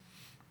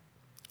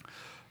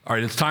All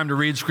right, it's time to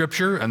read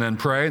Scripture and then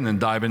pray and then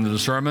dive into the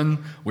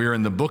sermon. We are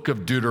in the book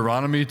of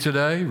Deuteronomy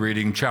today,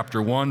 reading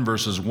chapter 1,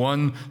 verses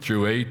 1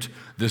 through 8.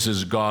 This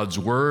is God's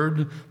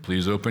word.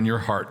 Please open your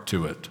heart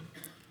to it.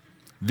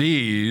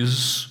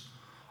 These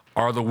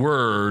are the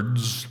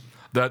words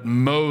that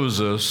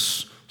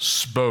Moses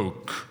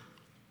spoke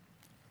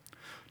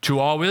to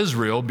all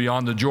Israel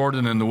beyond the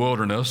Jordan in the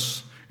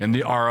wilderness, in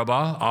the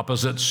Arabah,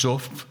 opposite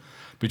Suf,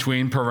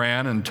 between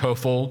Paran and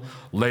Tophel,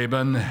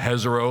 Laban,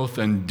 Hazeroth,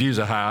 and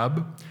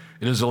Dizahab.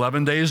 It is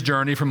 11 days'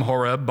 journey from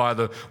Horeb by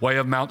the way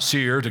of Mount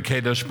Seir to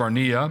Kadesh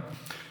Barnea.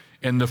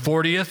 In the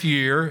 40th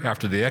year,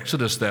 after the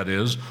Exodus that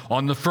is,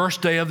 on the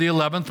first day of the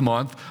 11th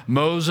month,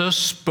 Moses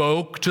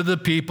spoke to the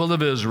people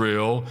of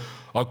Israel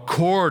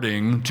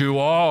according to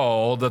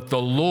all that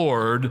the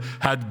Lord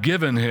had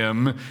given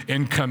him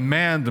in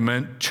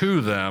commandment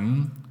to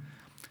them,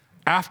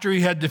 after he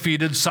had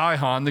defeated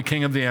Sihon, the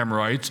king of the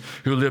Amorites,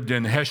 who lived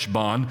in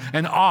Heshbon,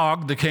 and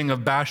Og, the king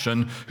of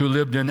Bashan, who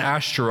lived in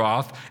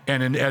Ashtaroth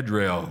and in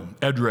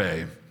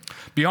Edrei.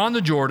 Beyond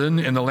the Jordan,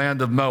 in the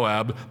land of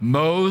Moab,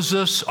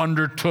 Moses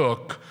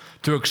undertook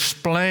to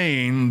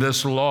explain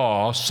this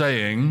law,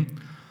 saying,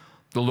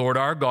 "The Lord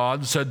our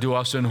God said to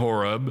us in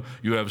Horeb,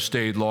 'You have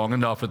stayed long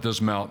enough at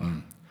this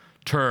mountain.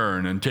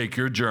 Turn and take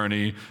your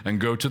journey and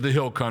go to the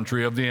hill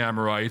country of the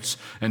Amorites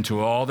and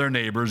to all their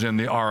neighbors in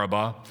the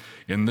Arabah,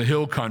 in the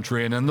hill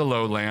country and in the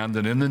lowland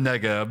and in the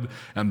Negev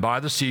and by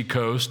the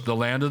seacoast, the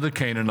land of the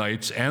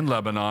Canaanites and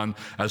Lebanon,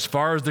 as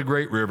far as the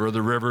great river,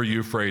 the river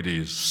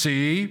Euphrates.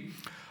 See,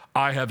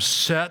 I have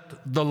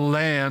set the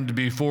land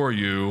before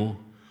you.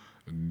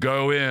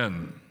 Go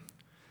in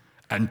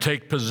and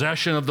take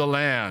possession of the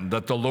land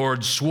that the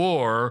Lord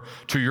swore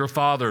to your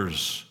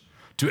fathers,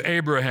 to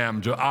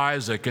Abraham, to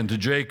Isaac, and to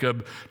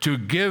Jacob, to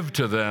give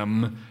to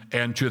them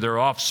and to their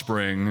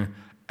offspring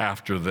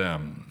after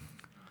them."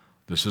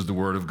 This is the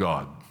word of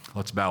God.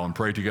 Let's bow and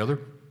pray together.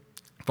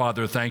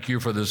 Father, thank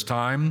you for this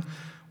time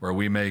where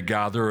we may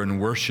gather and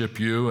worship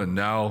you. And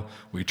now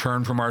we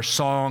turn from our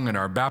song and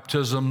our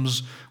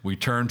baptisms. We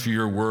turn to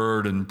your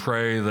word and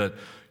pray that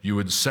you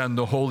would send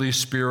the Holy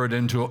Spirit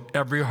into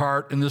every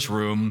heart in this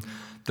room,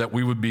 that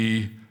we would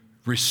be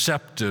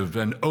receptive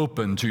and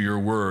open to your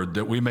word,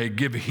 that we may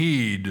give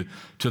heed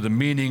to the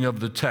meaning of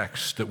the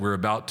text that we're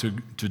about to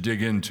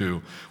dig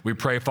into. We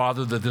pray,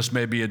 Father, that this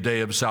may be a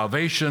day of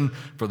salvation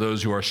for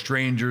those who are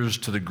strangers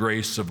to the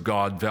grace of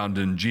God found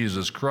in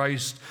Jesus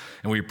Christ.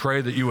 And we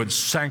pray that you would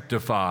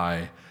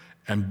sanctify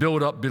and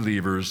build up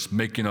believers,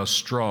 making us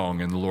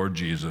strong in the Lord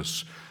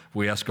Jesus.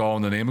 We ask all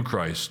in the name of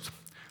Christ.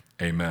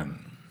 Amen.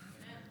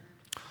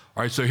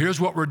 All right, so here's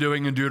what we're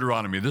doing in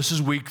Deuteronomy. This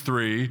is week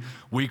 3.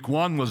 Week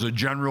 1 was a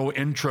general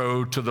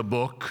intro to the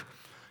book,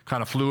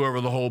 kind of flew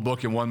over the whole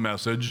book in one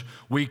message.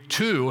 Week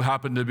 2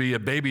 happened to be a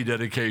baby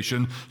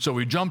dedication, so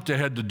we jumped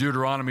ahead to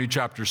Deuteronomy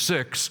chapter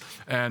 6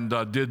 and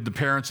did the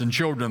parents and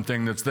children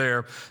thing that's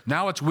there.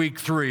 Now it's week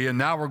 3, and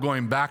now we're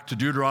going back to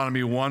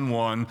Deuteronomy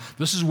 1:1.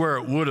 This is where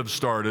it would have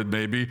started,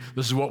 maybe.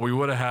 This is what we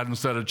would have had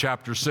instead of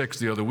chapter 6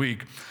 the other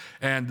week.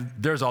 And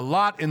there's a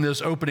lot in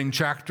this opening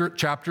chapter,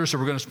 so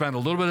we're going to spend a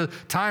little bit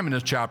of time in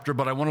this chapter,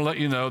 but I want to let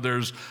you know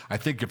there's, I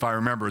think if I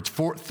remember, it's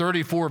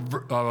 34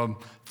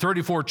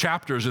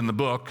 chapters in the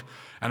book,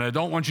 and I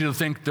don't want you to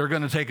think they're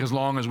going to take as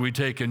long as we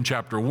take in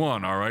chapter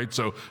 1, all right?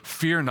 So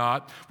fear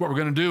not. What we're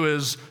going to do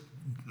is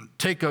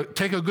take a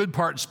good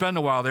part, spend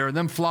a while there, and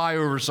then fly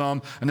over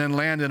some, and then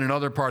land in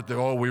another part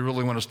that, we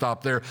really want to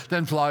stop there,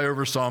 then fly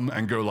over some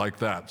and go like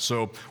that.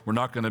 So we're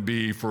not going to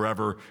be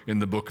forever in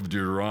the book of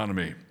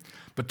Deuteronomy.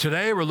 But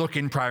today we're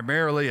looking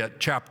primarily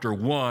at chapter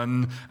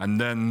 1 and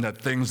then at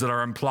things that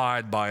are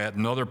implied by it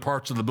and other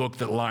parts of the book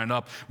that line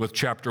up with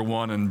chapter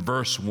 1 and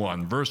verse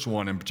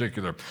 1 in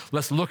particular.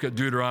 Let's look at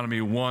Deuteronomy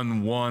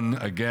 1:1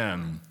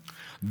 again.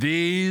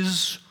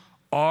 These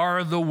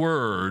are the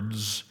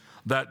words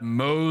that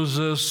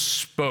Moses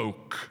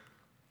spoke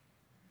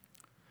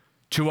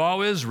to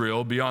all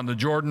Israel beyond the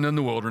Jordan and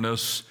the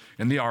wilderness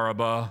in the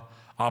Arabah,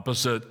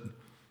 opposite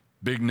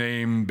big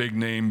name, big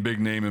name,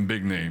 big name, and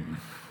big name.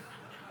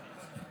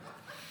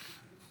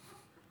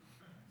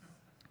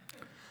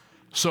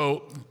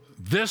 So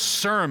this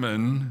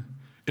sermon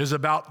is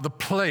about the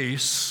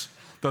place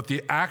that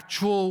the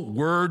actual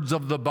words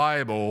of the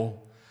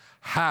Bible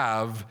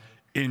have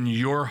in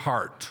your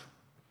heart,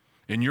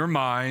 in your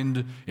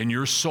mind, in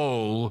your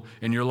soul,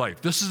 in your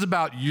life. This is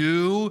about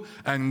you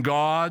and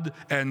God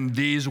and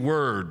these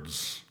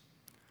words.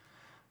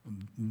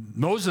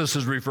 Moses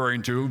is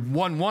referring to,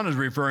 1:1 is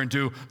referring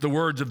to the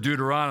words of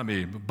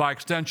Deuteronomy. By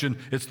extension,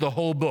 it's the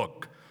whole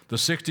book. The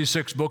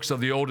 66 books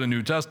of the Old and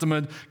New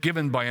Testament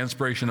given by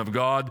inspiration of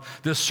God.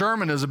 This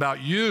sermon is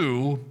about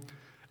you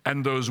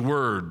and those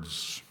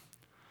words.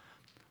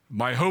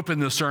 My hope in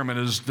this sermon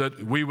is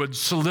that we would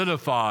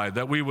solidify,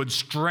 that we would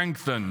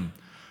strengthen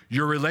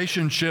your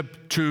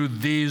relationship to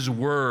these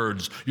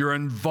words, your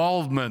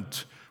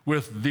involvement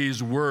with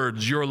these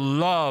words, your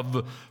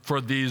love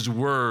for these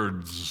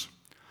words.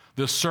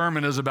 This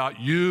sermon is about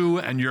you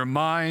and your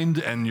mind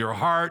and your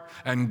heart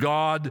and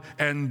God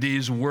and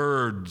these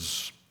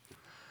words.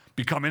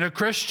 Becoming a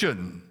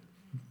Christian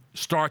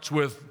starts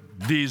with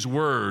these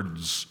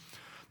words.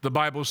 The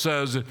Bible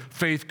says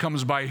faith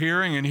comes by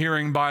hearing, and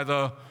hearing by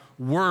the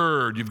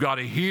word. You've got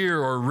to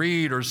hear or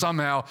read or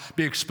somehow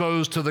be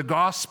exposed to the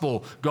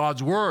gospel,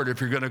 God's word,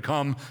 if you're going to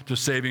come to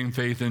saving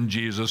faith in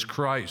Jesus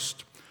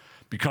Christ.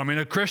 Becoming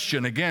a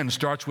Christian, again,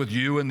 starts with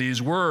you and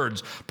these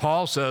words.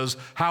 Paul says,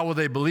 how will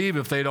they believe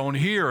if they don't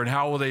hear? And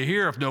how will they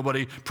hear if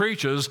nobody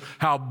preaches?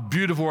 How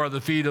beautiful are the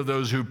feet of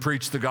those who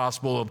preach the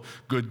gospel of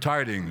good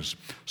tidings.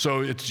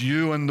 So it's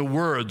you and the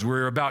words.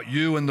 We're about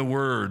you and the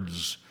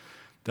words.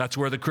 That's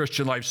where the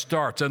Christian life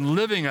starts. And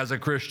living as a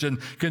Christian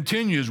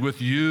continues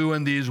with you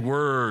and these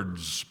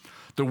words.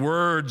 The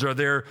words are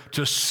there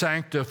to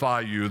sanctify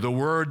you. The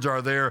words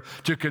are there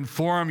to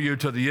conform you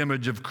to the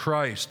image of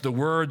Christ. The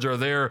words are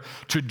there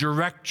to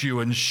direct you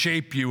and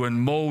shape you and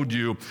mold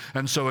you.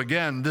 And so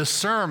again, this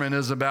sermon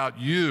is about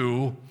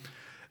you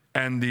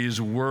and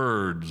these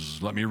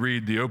words. Let me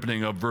read the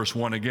opening of verse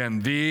 1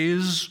 again.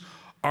 These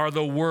are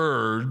the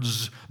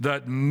words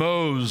that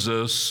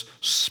Moses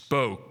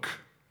spoke.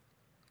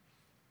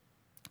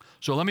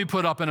 So let me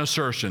put up an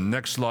assertion.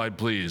 Next slide,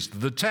 please.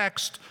 The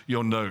text,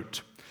 you'll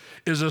note,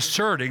 is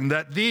asserting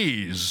that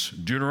these,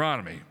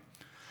 Deuteronomy,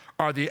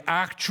 are the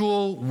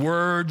actual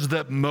words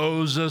that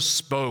Moses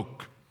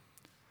spoke.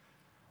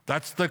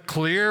 That's the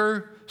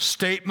clear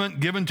statement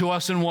given to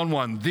us in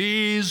 1:1.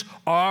 These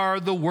are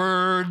the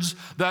words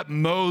that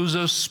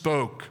Moses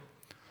spoke.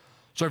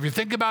 So if you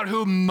think about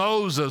who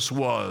Moses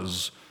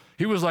was,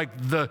 he was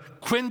like the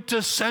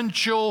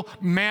quintessential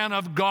man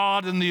of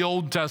God in the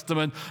Old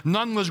Testament.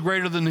 None was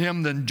greater than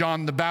him than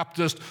John the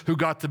Baptist, who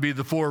got to be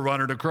the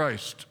forerunner to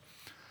Christ.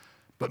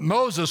 But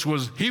Moses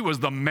was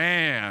the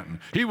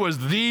man. He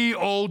was the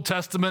Old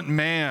Testament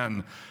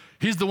man.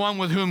 He's the one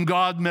with whom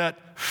God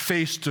met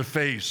face to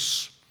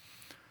face.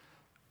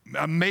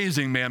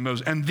 Amazing man,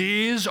 Moses. And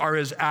these are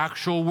his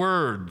actual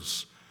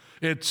words.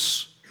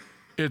 It's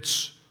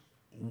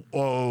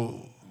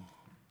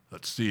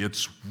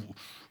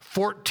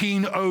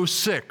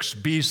 1406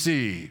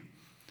 BC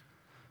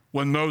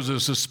when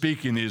Moses is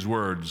speaking these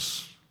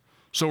words.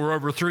 So we're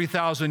over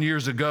 3,000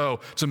 years ago.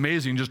 It's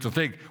amazing just to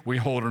think we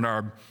hold in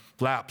our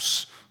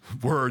laps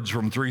words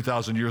from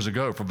 3,000 years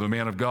ago from the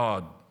man of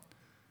God.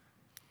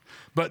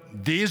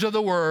 But these are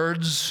the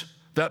words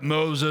that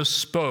Moses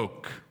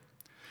spoke.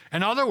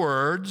 In other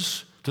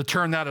words, to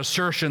turn that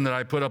assertion that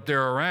I put up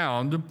there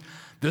around,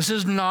 this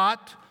is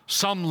not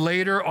some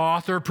later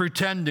author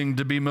pretending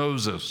to be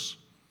Moses.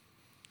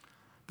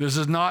 This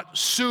is not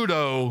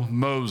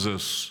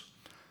pseudo-Moses,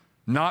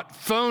 not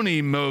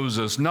phony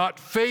Moses, not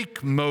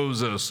fake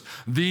Moses.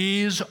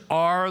 These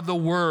are the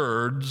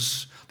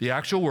words, the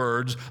actual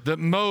words that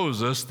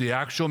Moses, the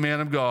actual man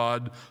of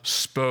God,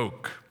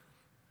 spoke.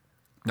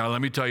 Now,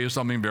 let me tell you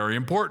something very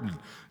important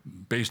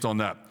based on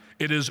that.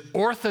 It is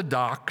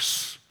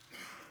orthodox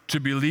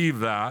to believe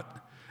that,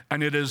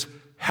 and it is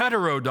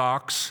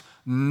heterodox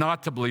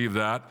not to believe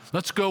that.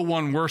 Let's go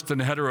one worse than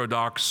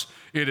heterodox.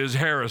 It is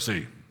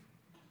heresy.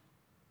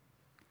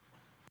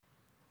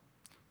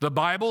 The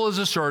Bible is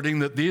asserting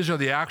that these are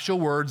the actual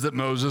words that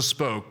Moses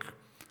spoke.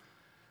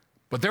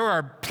 But there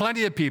are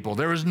plenty of people.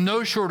 There is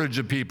no shortage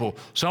of people.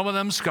 Some of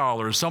them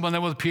scholars, some of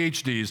them with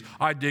PhDs.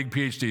 I dig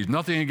PhDs.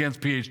 Nothing against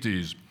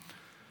PhDs.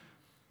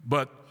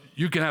 But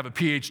you can have a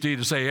PhD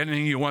to say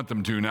anything you want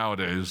them to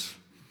nowadays.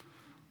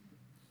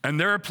 And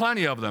there are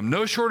plenty of them,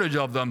 no shortage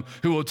of them,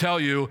 who will tell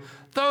you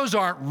those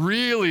aren't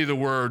really the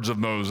words of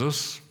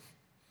Moses.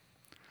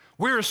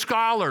 We're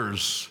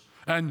scholars.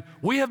 And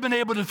we have been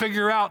able to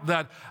figure out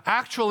that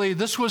actually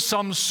this was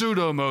some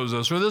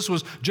pseudo-Moses, or this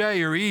was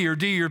J or E or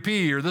D or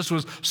P, or this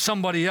was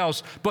somebody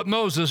else, but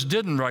Moses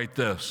didn't write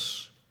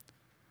this.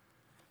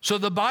 So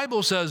the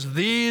Bible says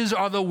these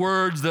are the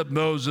words that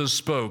Moses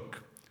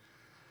spoke.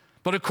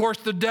 But of course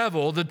the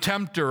devil, the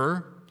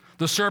tempter,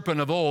 the serpent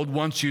of old,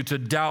 wants you to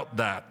doubt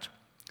that.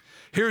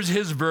 Here's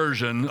his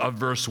version of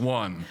verse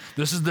 1.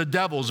 This is the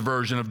devil's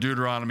version of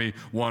Deuteronomy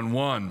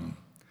 1:1.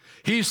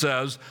 He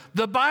says,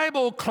 the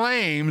Bible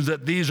claims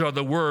that these are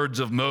the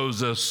words of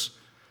Moses,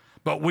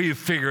 but we've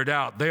figured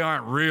out they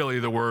aren't really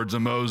the words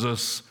of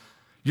Moses.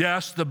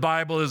 Yes, the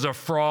Bible is a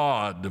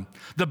fraud.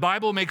 The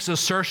Bible makes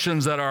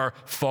assertions that are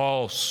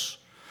false.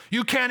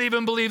 You can't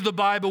even believe the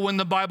Bible when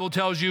the Bible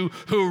tells you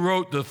who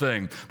wrote the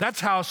thing. That's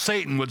how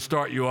Satan would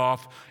start you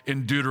off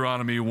in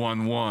Deuteronomy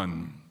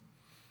 1:1.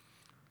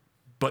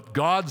 But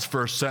God's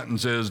first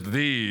sentence is,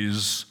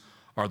 these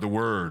are the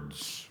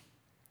words.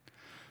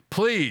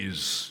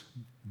 Please,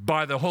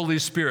 by the Holy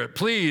Spirit,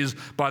 please,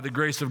 by the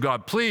grace of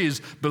God, please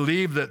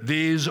believe that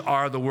these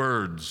are the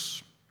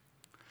words.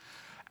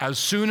 As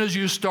soon as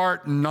you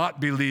start not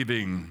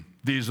believing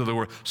these are the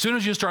words, as soon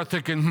as you start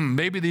thinking,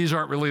 maybe these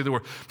aren't really the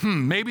words,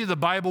 maybe the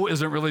Bible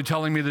isn't really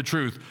telling me the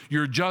truth,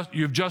 you've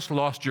just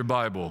lost your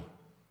Bible.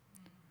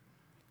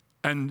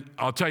 And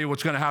I'll tell you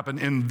what's going to happen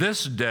in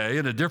this day.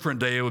 In a different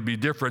day, it would be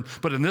different.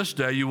 But in this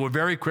day, you will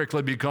very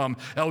quickly become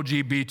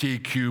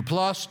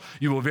LGBTQ+.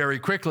 You will very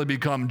quickly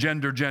become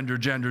gender,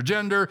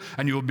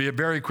 and you will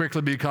very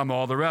quickly become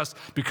all the rest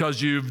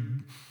because you've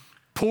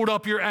pulled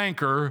up your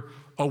anchor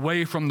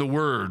away from the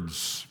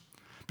words,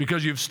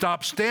 because you've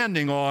stopped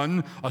standing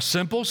on a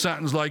simple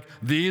sentence like,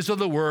 these are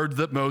the words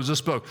that Moses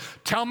spoke.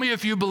 Tell me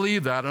if you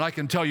believe that, and I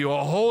can tell you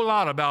a whole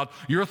lot about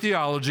your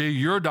theology,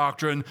 your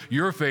doctrine,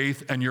 your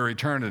faith, and your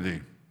eternity.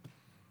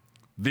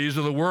 These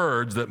are the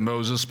words that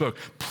Moses spoke.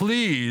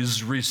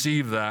 Please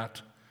receive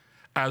that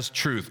as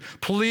truth.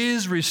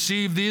 Please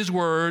receive these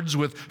words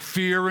with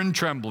fear and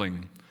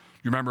trembling.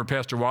 You remember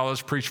Pastor Wallace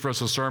preached for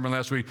us a sermon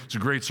last week? It's a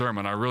great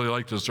sermon. I really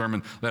liked his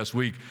sermon last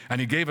week. And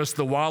he gave us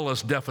the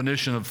Wallace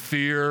definition of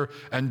fear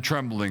and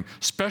trembling.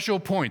 Special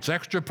points,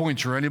 extra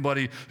points for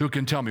anybody who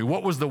can tell me.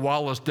 What was the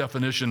Wallace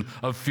definition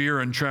of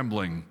fear and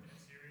trembling?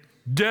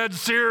 Dead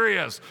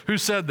serious. Who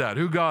said that?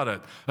 Who got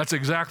it? That's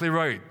exactly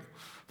right.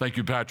 Thank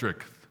you,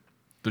 Patrick,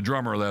 the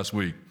drummer last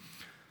week.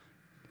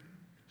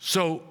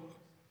 So,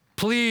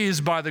 please,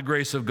 by the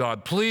grace of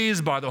God,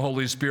 please, by the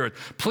Holy Spirit,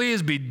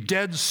 please be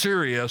dead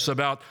serious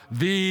about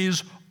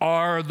these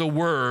are the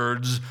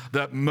words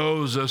that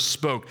Moses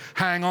spoke.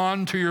 Hang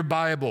on to your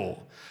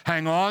Bible.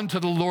 Hang on to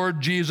the Lord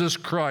Jesus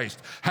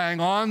Christ. Hang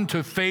on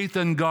to faith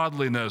and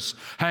godliness.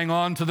 Hang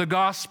on to the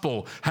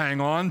gospel.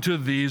 Hang on to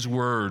these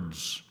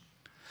words.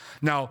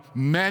 Now,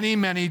 many,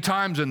 many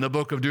times in the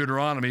book of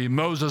Deuteronomy,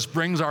 Moses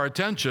brings our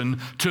attention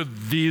to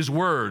these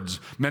words.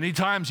 Many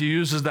times he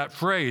uses that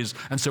phrase.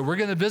 And so we're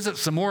going to visit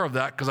some more of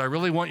that because I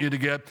really want you to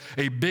get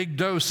a big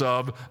dose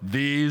of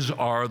these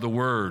are the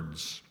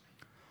words.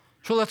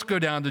 So let's go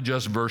down to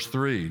just verse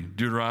 3,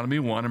 Deuteronomy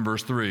 1 and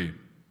verse 3.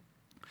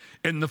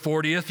 In the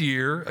 40th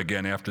year,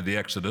 again after the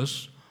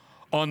Exodus,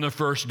 on the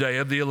first day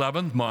of the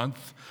 11th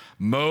month,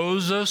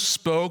 Moses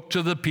spoke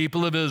to the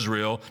people of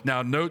Israel.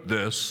 Now note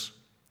this.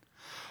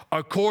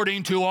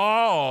 According to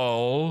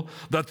all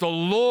that the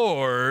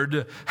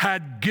Lord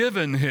had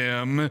given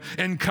him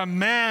in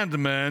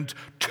commandment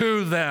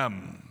to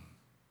them.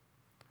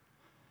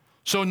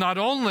 So not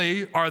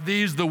only are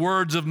these the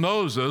words of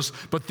Moses,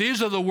 but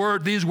these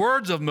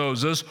words of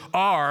Moses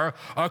are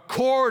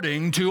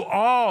according to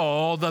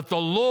all that the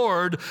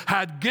Lord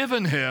had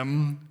given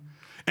him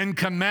in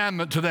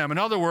commandment to them. In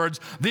other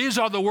words, these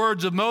are the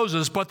words of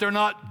Moses, but they're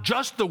not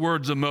just the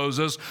words of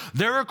Moses.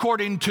 They're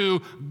according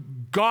to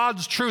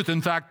God's truth.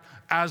 In fact,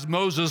 as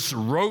Moses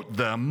wrote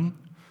them,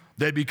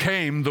 they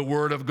became the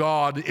Word of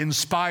God,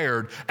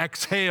 inspired,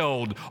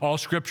 exhaled. All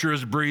Scripture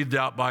is breathed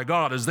out by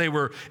God. As they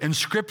were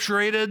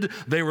inscripturated,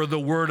 they were the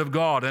Word of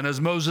God. And as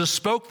Moses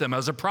spoke them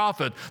as a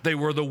prophet, they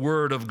were the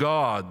Word of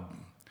God.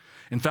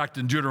 In fact,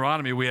 in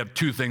Deuteronomy, we have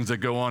two things that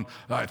go on.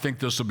 I think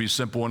this will be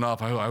simple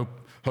enough. I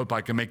hope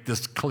I can make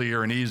this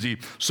clear and easy.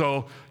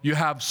 So you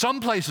have some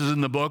places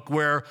in the book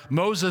where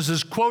Moses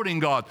is quoting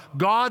God.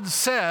 God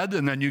said,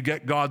 and then you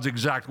get God's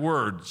exact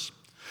words.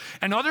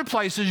 And other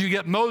places you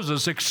get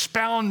Moses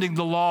expounding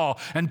the law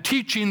and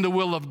teaching the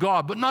will of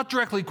God, but not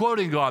directly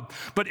quoting God.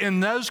 But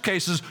in those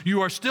cases,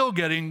 you are still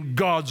getting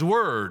God's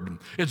word.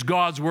 It's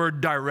God's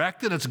word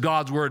directed. It's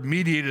God's word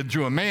mediated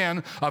through a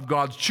man of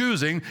God's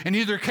choosing. In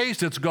either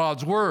case, it's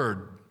God's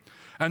word.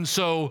 And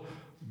so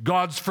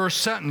God's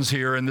first sentence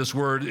here in this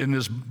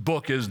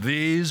book is,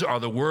 these are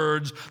the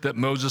words that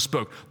Moses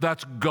spoke.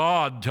 That's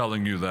God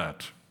telling you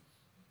that.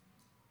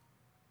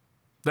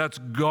 That's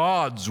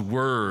God's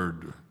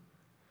word.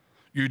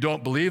 You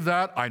don't believe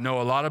that? I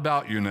know a lot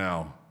about you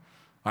now.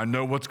 I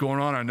know what's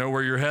going on. I know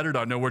where you're headed.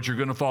 I know what you're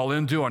going to fall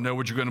into. I know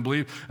what you're going to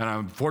believe. And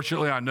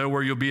unfortunately, I know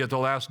where you'll be at the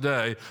last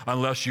day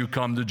unless you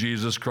come to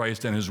Jesus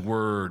Christ and his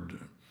word.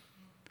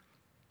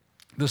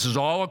 This is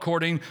all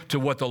according to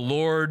what the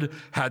Lord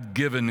had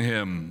given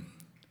him.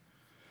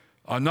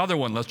 Another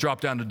one, let's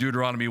drop down to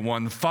Deuteronomy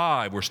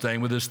 1:5. We're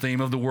staying with this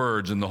theme of the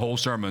words in the whole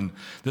sermon.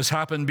 This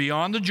happened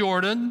beyond the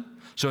Jordan.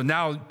 So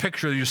now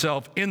picture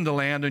yourself in the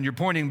land, and you're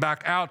pointing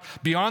back out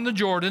beyond the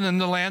Jordan in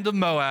the land of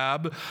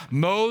Moab.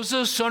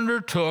 Moses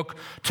undertook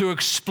to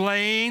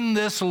explain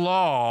this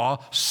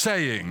law,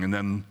 saying, and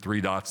then 3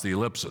 dots, the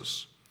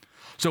ellipsis.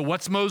 So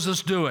what's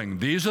Moses doing?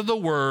 These are the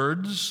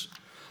words.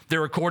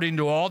 They're according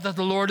to all that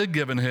the Lord had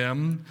given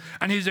him,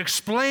 and he's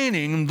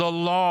explaining the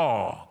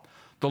law.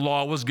 The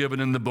law was given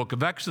in the book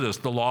of Exodus.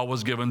 The law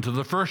was given to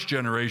the first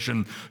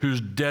generation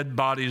whose dead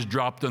bodies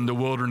dropped in the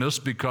wilderness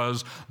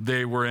because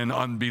they were in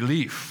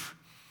unbelief.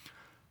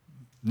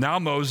 Now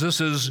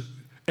Moses is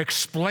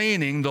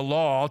explaining the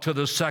law to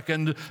the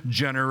second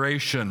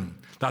generation.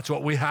 That's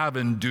what we have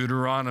in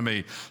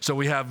Deuteronomy. So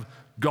we have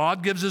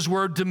God gives his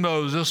word to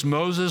Moses.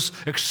 Moses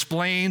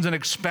explains and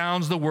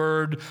expounds the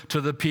word to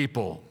the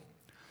people.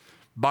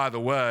 By the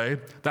way,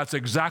 that's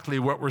exactly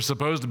what we're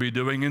supposed to be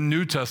doing in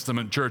New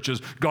Testament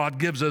churches. God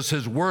gives us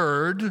his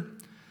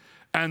word,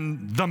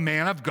 and the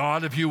man of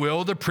God, if you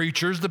will, the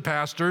preachers, the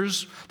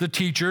pastors, the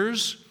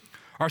teachers,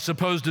 are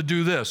supposed to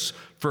do this.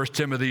 1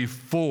 Timothy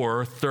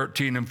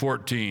 4:13 and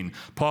 14.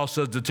 Paul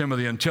says to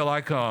Timothy, until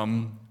I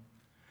come,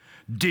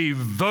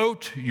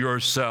 devote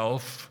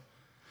yourself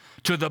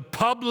to the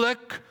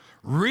public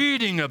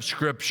reading of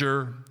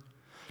Scripture,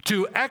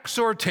 to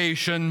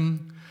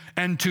exhortation,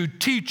 and to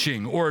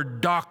teaching or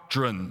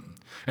doctrine.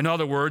 In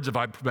other words, if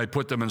I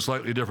put them in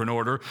slightly different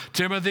order,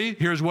 Timothy,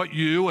 here's what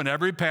you and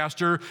every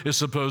pastor is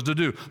supposed to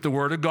do. The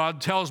Word of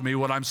God tells me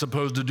what I'm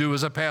supposed to do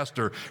as a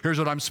pastor. Here's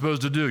what I'm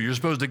supposed to do. You're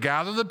supposed to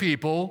gather the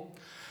people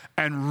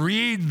and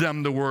read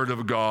them the Word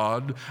of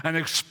God and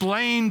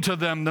explain to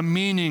them the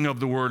meaning of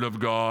the Word of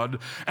God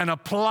and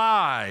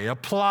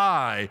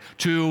apply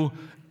to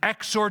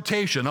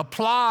exhortation,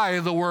 apply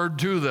the Word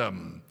to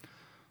them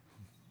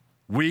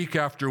week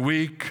after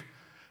week.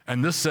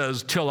 And this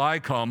says, till I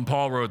come.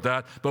 Paul wrote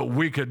that, but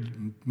we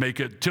could make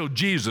it till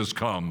Jesus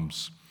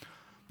comes.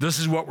 This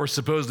is what we're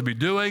supposed to be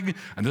doing,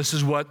 and this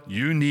is what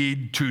you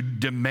need to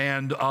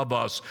demand of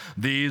us.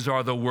 These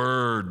are the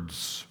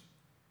words.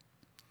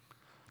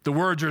 The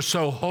words are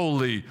so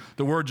holy.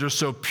 The words are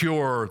so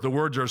pure. The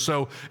words are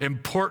so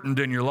important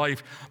in your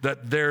life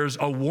that there's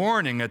a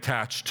warning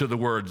attached to the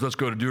words. Let's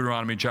go to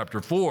Deuteronomy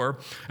chapter 4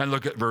 and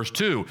look at verse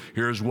 2.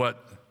 Here's what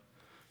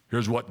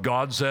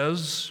God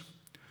says.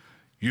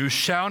 You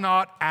shall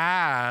not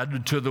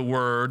add to the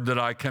word that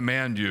I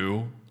command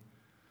you.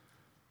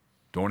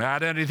 Don't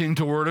add anything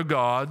to the Word of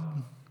God.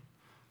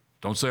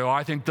 Don't say,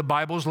 I think the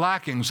Bible's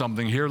lacking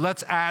something here.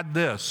 Let's add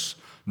this.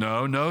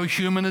 No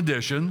human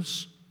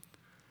additions.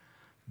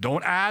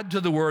 Don't add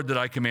to the word that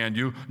I command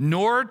you,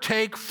 nor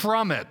take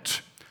from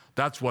it.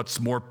 That's what's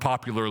more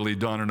popularly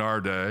done in our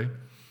day.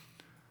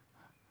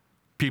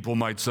 People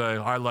might say,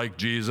 I like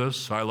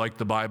Jesus, I like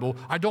the Bible.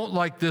 I don't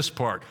like this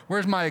part.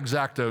 Where's my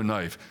X-Acto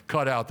knife?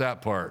 Cut out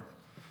that part.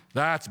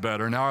 That's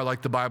better. Now I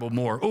like the Bible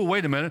more. Oh,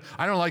 wait a minute.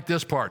 I don't like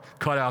this part.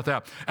 Cut out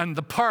that. And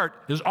the part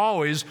is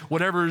always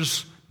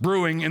whatever's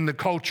brewing in the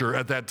culture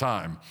at that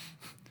time.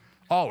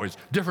 Always.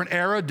 Different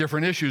era,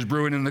 different issues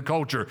brewing in the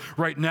culture.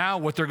 Right now,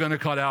 what they're going to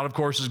cut out, of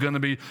course, is going to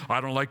be,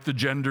 I don't like the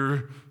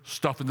gender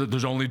stuff.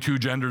 There's only 2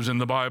 genders in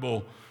the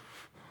Bible.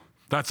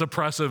 That's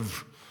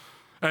oppressive.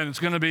 And it's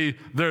going to be,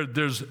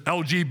 there's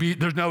no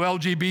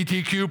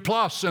LGBTQ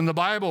plus in the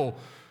Bible.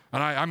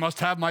 And I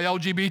must have my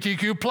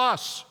LGBTQ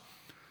plus.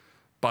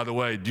 By the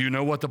way, do you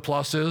know what the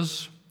plus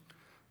is?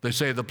 They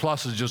say the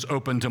plus is just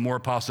open to more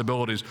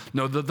possibilities.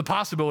 No, the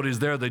possibility is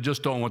there. They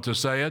just don't want to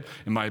say it,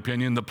 in my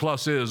opinion. The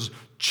plus is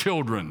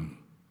children.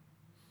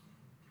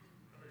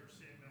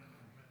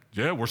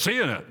 Yeah, we're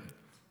seeing it.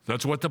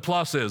 That's what the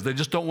plus is. They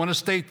just don't want to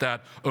state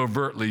that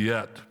overtly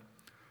yet.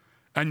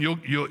 And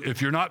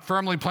if you're not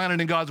firmly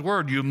planted in God's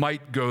Word, you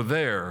might go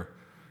there.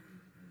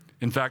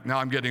 In fact, now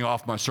I'm getting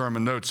off my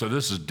sermon notes, so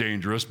this is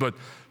dangerous. But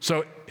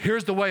so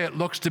here's the way it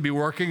looks to be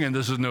working, and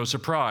this is no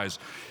surprise.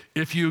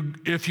 If you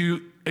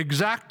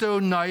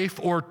X-Acto knife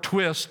or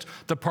twist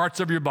the parts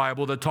of your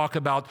Bible that talk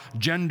about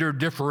gender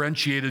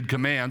differentiated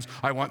commands,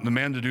 I want the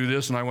men to do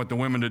this and I want the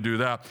women to do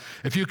that.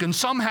 If you can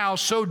somehow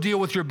so deal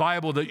with your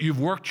Bible that you've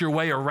worked your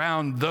way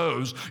around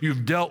those,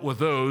 you've dealt with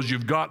those,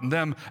 you've gotten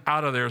them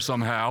out of there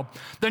somehow,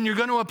 then you're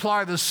going to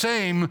apply the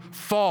same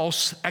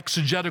false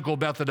exegetical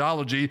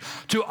methodology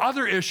to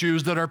other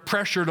issues that are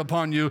pressured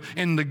upon you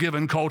in the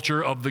given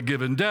culture of the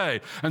given day.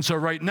 And so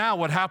right now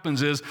what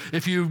happens is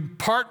if you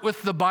part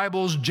with the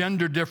Bible's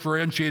gender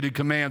differentiated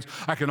commands,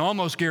 I can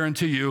almost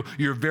guarantee you,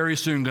 you're very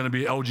soon going to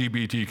be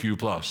LGBTQ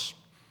plus.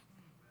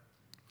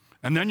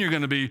 And then you're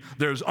going to be,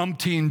 there's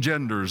umpteen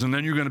genders, and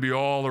then you're going to be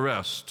all the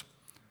rest.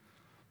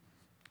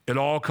 It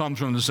all comes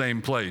from the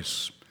same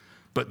place.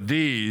 But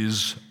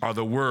these are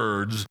the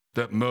words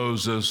that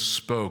Moses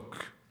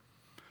spoke.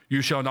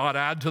 You shall not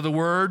add to the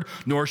word,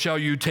 nor shall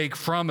you take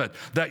from it,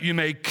 that you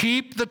may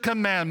keep the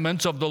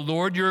commandments of the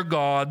Lord your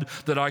God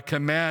that I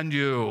command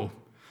you.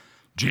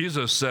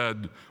 Jesus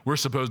said we're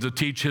supposed to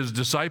teach his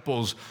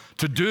disciples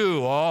to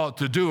do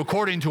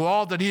according to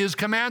all that he has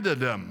commanded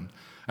them.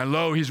 And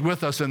lo, he's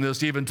with us in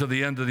this even to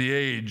the end of the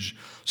age.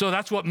 So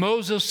that's what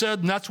Moses said,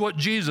 and that's what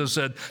Jesus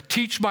said.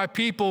 Teach my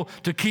people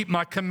to keep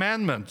my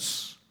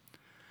commandments.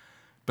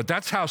 But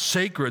that's how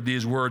sacred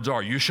these words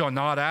are. You shall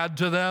not add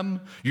to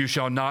them. You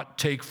shall not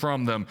take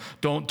from them.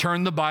 Don't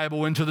turn the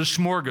Bible into the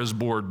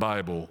smorgasbord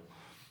Bible.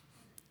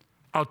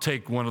 I'll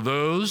take one of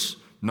those.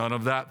 None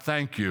of that,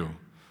 thank you.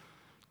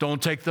 Don't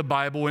take the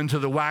Bible into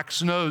the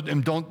wax nose,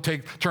 and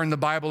turn the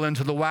Bible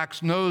into the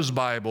wax nose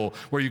Bible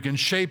where you can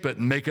shape it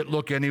and make it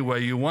look any way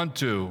you want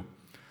to.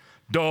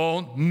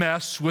 Don't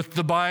mess with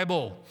the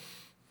Bible.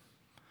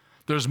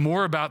 There's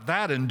more about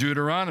that in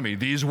Deuteronomy,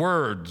 these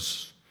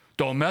words.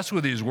 Don't mess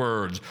with these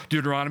words.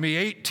 Deuteronomy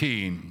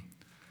 18.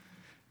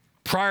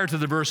 Prior to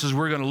the verses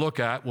we're going to look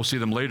at, we'll see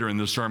them later in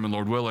this sermon,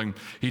 Lord willing,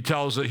 he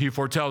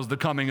foretells the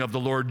coming of the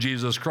Lord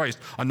Jesus Christ,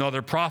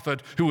 another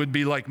prophet who would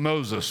be like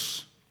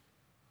Moses.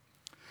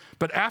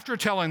 But after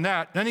telling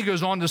that, then he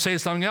goes on to say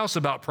something else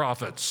about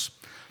prophets.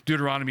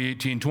 Deuteronomy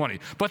 18:20.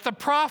 But the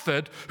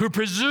prophet who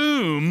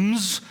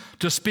presumes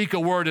to speak a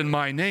word in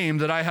my name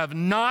that I have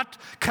not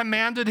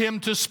commanded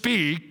him to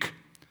speak.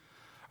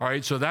 All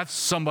right, so that's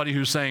somebody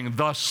who's saying,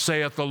 thus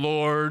saith the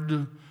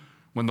Lord,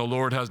 when the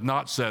Lord has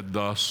not said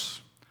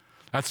thus.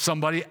 That's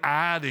somebody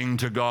adding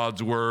to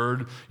God's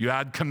word. You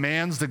add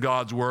commands to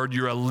God's word,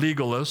 you're a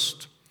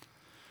legalist.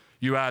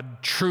 You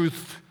add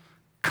truth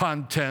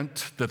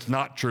content that's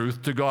not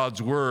truth to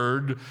God's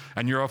word,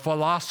 and you're a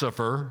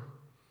philosopher.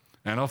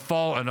 and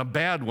a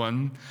bad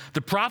one.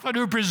 The prophet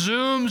who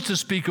presumes to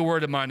speak a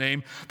word in my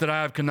name that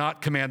I have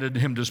not commanded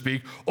him to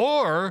speak,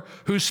 or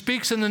who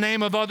speaks in the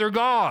name of other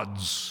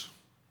gods.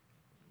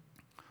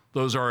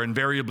 Those are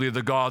invariably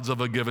the gods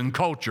of a given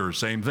culture.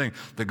 Same thing.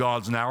 The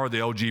gods now are the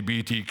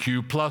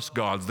LGBTQ plus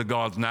gods. The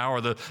gods now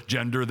are the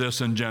gender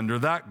this and gender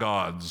that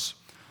gods.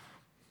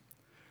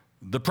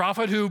 The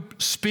prophet who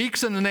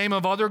speaks in the name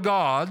of other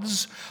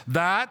gods,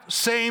 that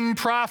same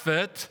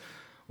prophet,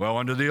 well,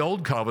 under the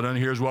old covenant,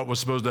 here's what was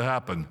supposed to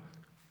happen: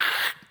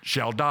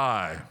 shall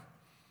die.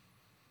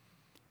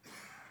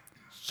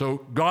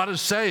 So God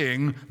is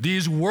saying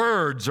these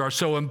words are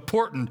so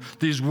important.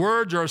 These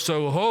words are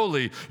so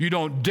holy. You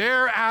don't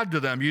dare add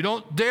to them. You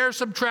don't dare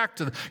subtract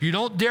to them. You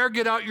don't dare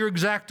get out your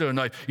X-Acto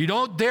knife. You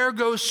don't dare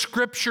go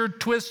scripture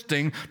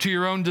twisting to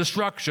your own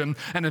destruction.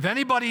 And if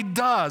anybody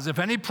does, if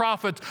any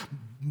prophet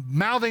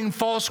mouthing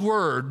false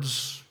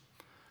words,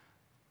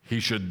 he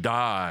should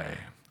die.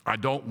 I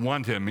don't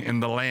want him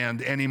in the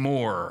land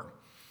anymore.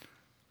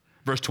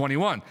 Verse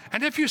 21,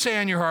 and if you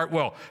say in your heart,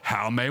 well,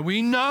 how may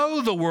we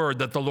know the word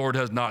that the Lord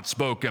has not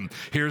spoken?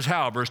 Here's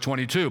how, verse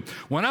 22.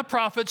 When a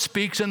prophet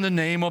speaks in the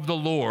name of the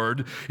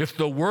Lord, if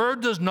the word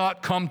does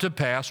not come to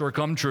pass or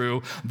come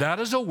true, that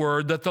is a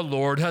word that the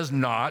Lord has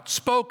not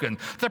spoken.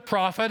 The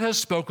prophet has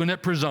spoken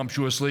it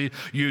presumptuously.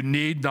 You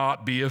need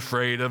not be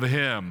afraid of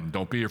him.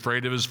 Don't be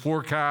afraid of his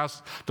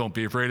forecast. Don't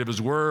be afraid of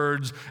his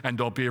words. And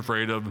don't be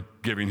afraid of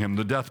giving him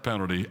the death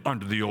penalty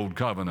under the old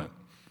covenant.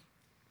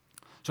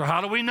 So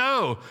how do we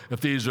know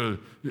if he's a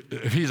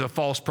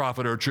false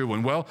prophet or a true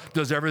one? Well,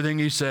 does everything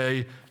he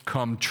say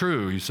come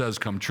true? He says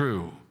come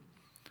true.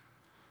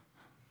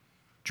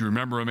 Do you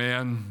remember a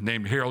man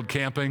named Harold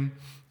Camping?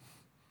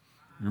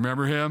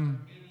 Remember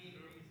him?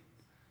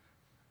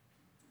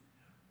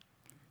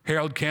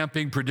 Harold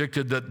Camping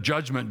predicted that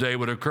Judgment Day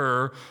would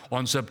occur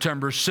on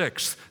September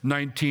 6th,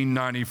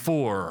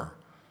 1994.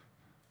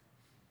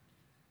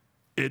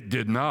 It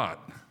did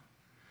not.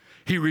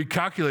 He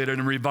recalculated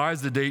and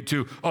revised the date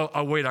to,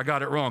 oh, wait, I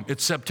got it wrong.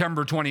 It's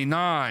September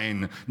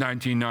 29,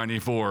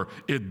 1994.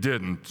 It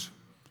didn't.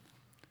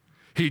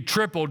 He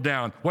tripled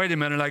down. Wait a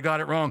minute, I got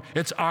it wrong.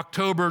 It's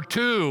October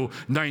 2,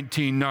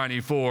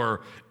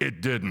 1994.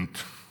 It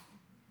didn't.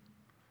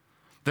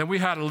 Then we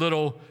had a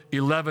little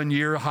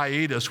 11-year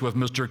hiatus with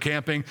Mr.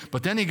 Camping,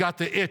 but then he got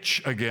the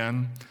itch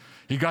again.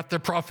 He got the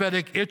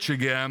prophetic itch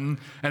again,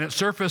 and it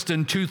surfaced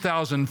in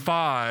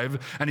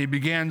 2005, and he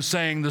began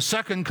saying the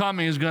second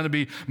coming is going to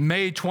be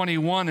May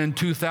 21 in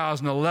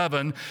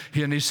 2011,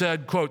 and he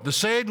said, quote, the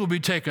sage will be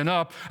taken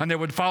up, and there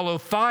would follow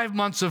 5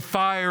 months of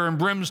fire and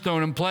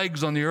brimstone and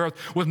plagues on the earth,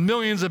 with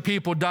millions of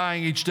people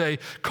dying each day,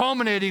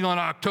 culminating on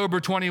October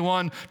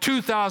 21,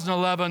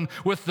 2011,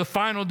 with the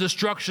final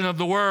destruction of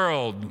the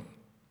world.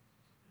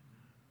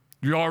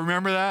 You all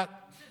remember that?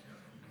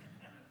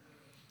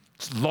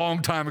 It's a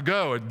long time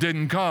ago. It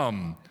didn't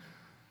come.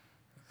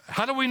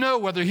 How do we know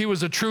whether he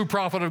was a true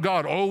prophet of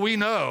God? Oh, we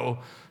know,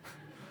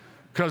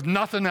 because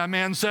nothing that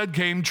man said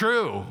came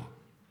true.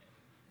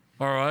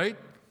 All right?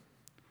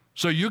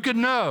 So you could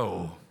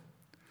know,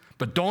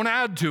 but don't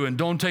add to and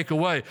don't take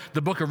away.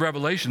 The book of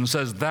Revelation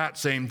says that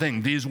same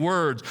thing. These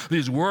words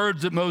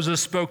that Moses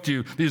spoke to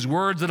you, these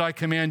words that I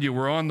command you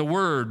were on the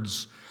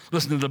words.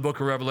 Listen to the book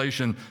of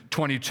Revelation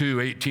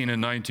 22, 18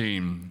 and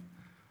 19.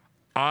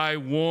 I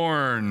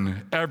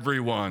warn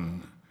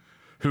everyone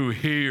who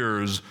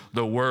hears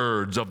the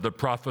words of the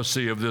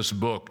prophecy of this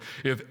book.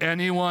 If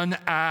anyone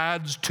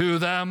adds to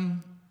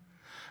them,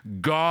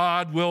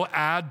 God will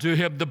add to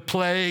him the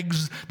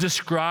plagues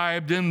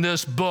described in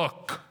this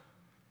book.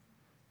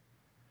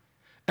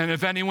 And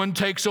if anyone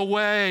takes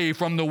away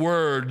from the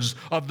words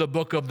of the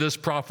book of this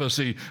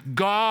prophecy,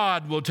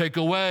 God will take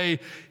away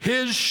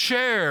his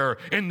share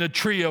in the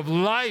tree of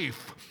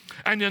life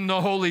and in the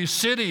holy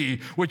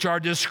city, which are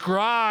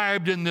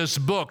described in this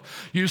book.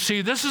 You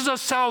see, this is a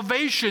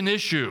salvation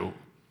issue.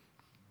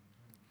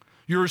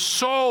 Your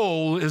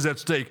soul is at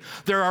stake.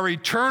 There are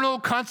eternal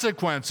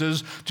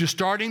consequences to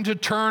starting to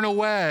turn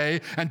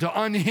away and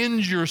to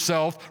unhinge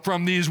yourself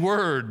from these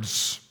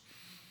words.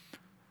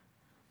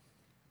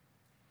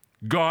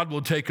 God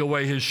will take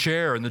away his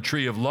share in the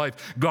tree of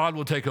life. God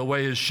will take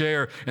away his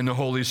share in the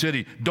holy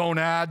city. Don't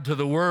add to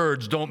the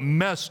words. Don't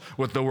mess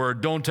with the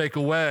word. Don't take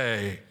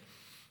away.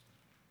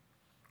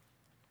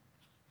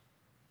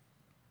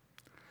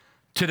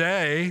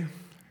 Today,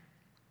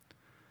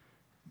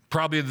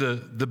 probably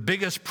the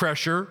biggest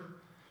pressure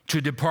to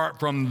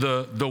depart from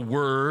the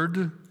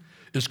word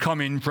is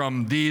coming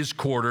from these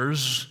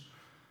quarters.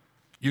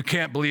 You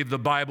can't believe the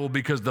Bible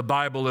because the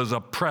Bible is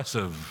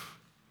oppressive.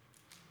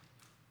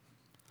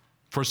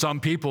 For some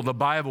people, the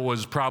Bible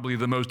is probably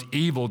the most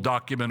evil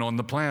document on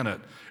the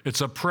planet.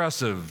 It's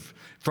oppressive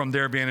from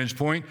their vantage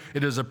point.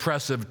 It is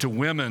oppressive to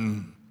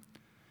women.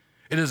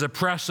 It is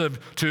oppressive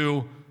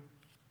to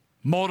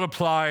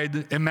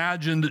multiplied,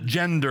 imagined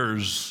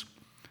genders.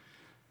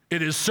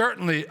 It is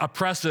certainly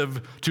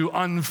oppressive to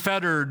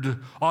unfettered,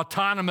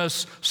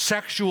 autonomous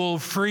sexual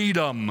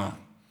freedom.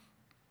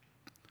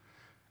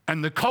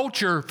 And the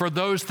culture for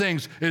those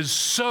things is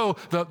so,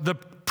 the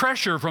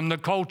pressure from the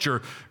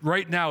culture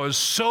right now is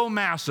so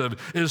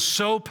massive, is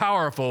so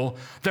powerful.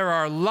 There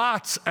are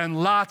lots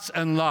and lots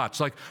and lots.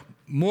 Like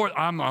more,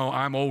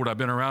 I'm old, I've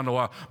been around a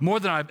while. More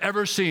than I've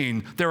ever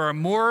seen, there are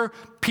more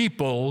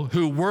people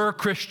who were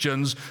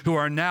Christians who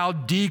are now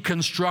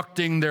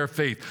deconstructing their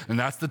faith. And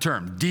that's the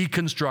term,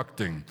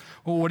 deconstructing.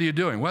 Well, what are you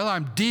doing? Well,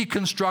 I'm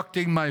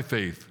deconstructing my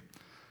faith.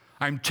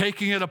 I'm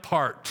taking it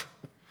apart.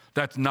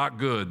 That's not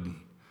good.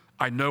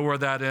 I know where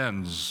that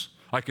ends.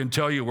 I can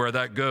tell you where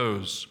that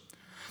goes.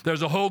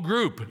 There's a whole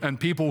group, and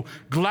people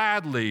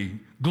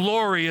gladly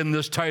glory in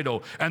this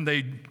title, and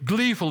they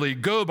gleefully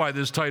go by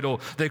this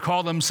title. They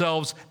call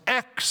themselves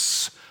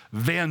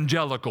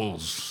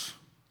ex-evangelicals.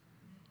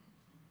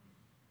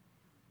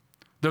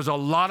 There's a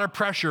lot of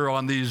pressure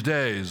on these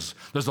days.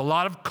 There's a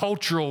lot of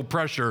cultural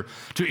pressure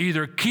to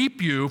either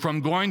keep you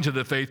from going to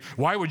the faith.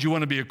 Why would you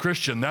want to be a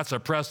Christian? That's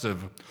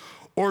oppressive.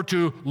 Or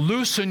to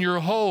loosen your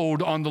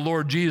hold on the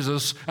Lord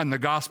Jesus and the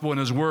gospel and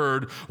his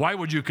word. Why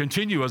would you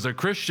continue as a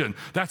Christian?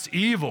 That's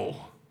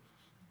evil.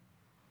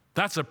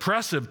 That's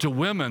oppressive to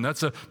women.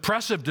 That's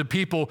oppressive to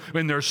people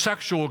in their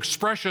sexual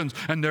expressions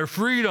and their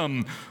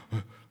freedom.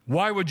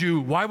 Why would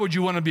you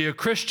want to be a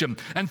Christian?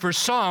 And for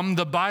some,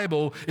 the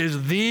Bible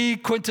is the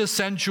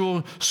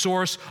quintessential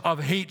source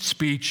of hate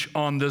speech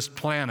on this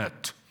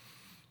planet.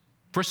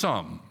 For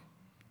some.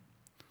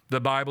 The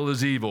Bible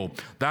is evil.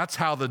 That's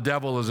how the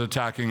devil is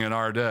attacking in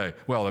our day.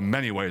 Well, in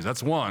many ways,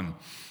 that's one.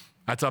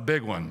 That's a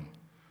big one.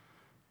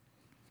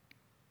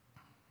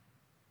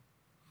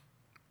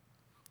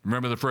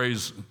 Remember the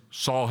phrase,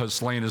 Saul has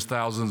slain his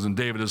thousands and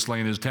David has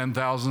slain his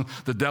 10,000?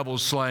 The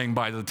devil's slaying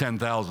by the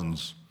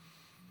 10,000s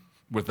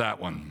with that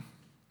one.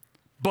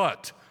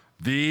 But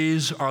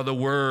these are the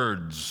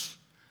words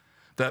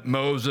that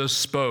Moses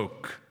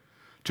spoke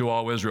to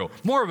all Israel.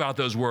 More about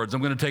those words.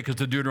 I'm going to take us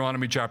to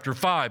Deuteronomy chapter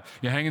 5.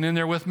 You hanging in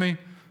there with me?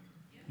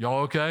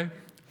 Y'all okay?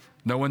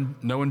 No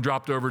one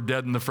dropped over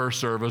dead in the first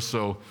service,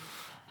 so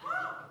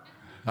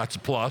that's a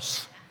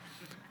plus.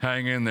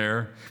 Hang in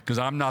there, because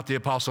I'm not the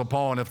Apostle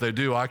Paul, and if they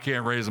do, I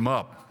can't raise them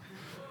up.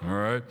 All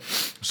right?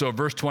 So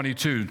verse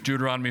 22,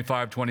 Deuteronomy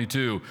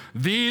 5:22.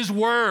 These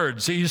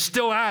words, see, he's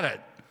still at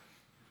it.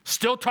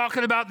 Still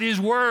talking about these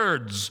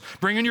words,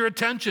 bringing your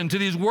attention to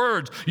these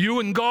words, you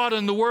and God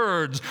and the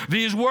words,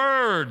 these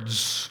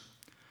words.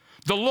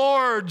 The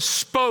Lord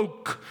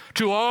spoke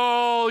to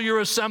all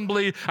your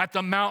assembly at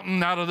the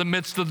mountain out of the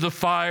midst of the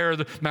fire.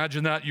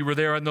 Imagine that you were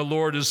there and the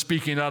Lord is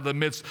speaking out of the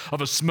midst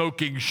of a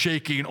smoking,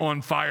 shaking,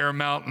 on fire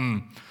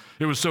mountain.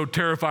 It was so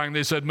terrifying.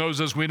 They said,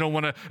 Moses, we don't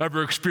want to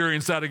ever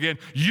experience that again.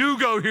 You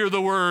go hear the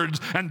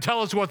words and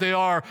tell us what they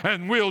are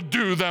and we'll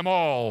do them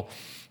all.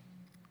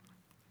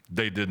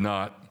 They did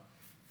not.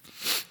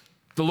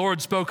 The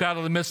Lord spoke out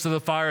of the midst of the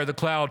fire, the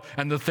cloud,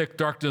 and the thick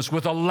darkness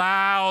with a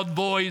loud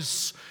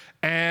voice,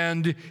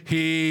 and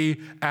he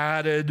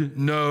added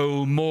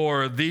no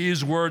more.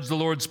 These words the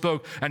Lord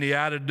spoke, and he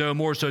added no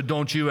more, so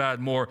don't you add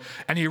more.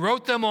 And he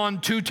wrote them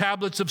on 2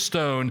 tablets of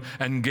stone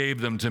and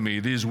gave them to me.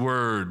 These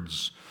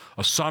words,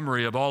 a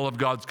summary of all of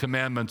God's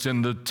commandments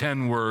in the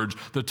 10 words,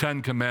 the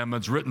 10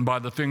 commandments written by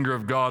the finger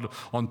of God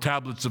on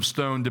tablets of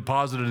stone,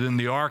 deposited in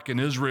the ark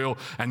in Israel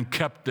and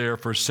kept there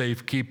for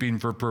safekeeping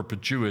for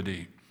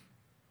perpetuity.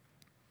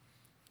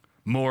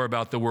 More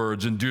about the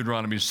words in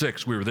Deuteronomy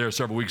 6. We were there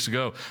several weeks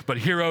ago. But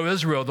hear, O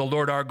Israel, the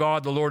Lord our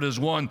God, the Lord is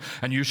one,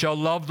 and you shall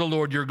love the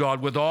Lord your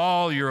God with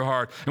all your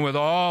heart and with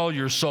all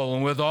your soul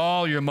and with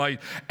all your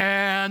might.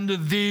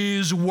 And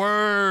these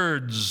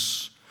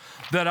words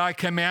that I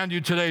command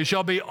you today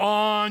shall be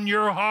on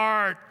your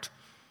heart.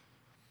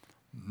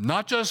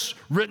 Not just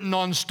written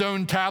on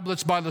stone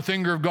tablets by the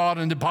finger of God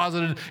and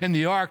deposited in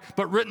the ark,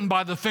 but written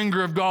by the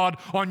finger of God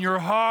on your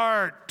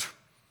heart.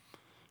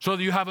 So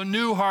that you have a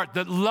new heart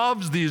that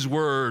loves these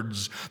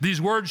words.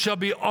 These words shall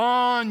be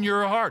on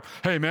your heart.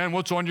 Hey man,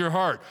 what's on your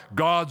heart?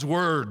 God's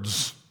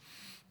words.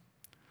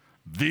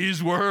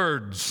 These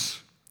words.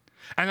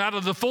 And out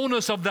of the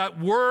fullness of that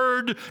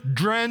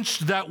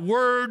word-drenched, that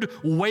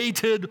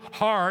word-weighted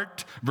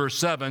heart, verse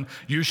 7,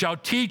 you shall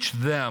teach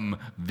them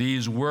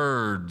these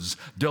words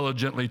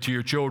diligently to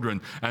your children,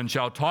 and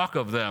shall talk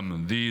of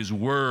them, these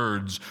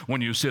words,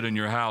 when you sit in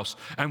your house,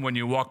 and when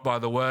you walk by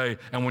the way,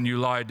 and when you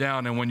lie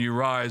down, and when you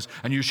rise,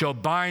 and you shall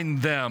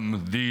bind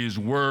them, these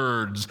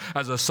words,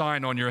 as a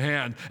sign on your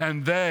hand,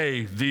 and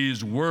they,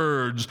 these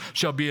words,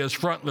 shall be as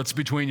frontlets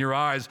between your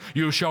eyes.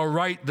 You shall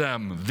write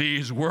them,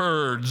 these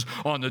words,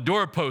 on the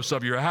doorposts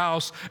of your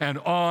house and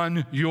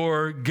on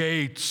your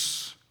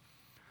gates.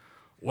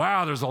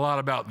 Wow, there's a lot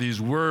about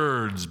these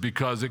words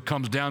because it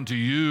comes down to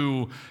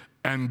you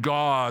and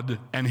God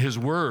and his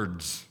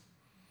words.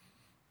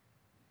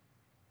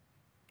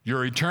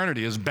 Your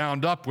eternity is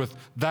bound up with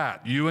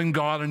that, you and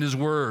God and his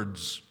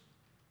words.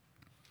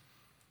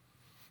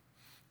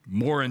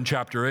 More in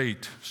chapter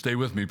 8. Stay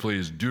with me,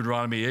 please.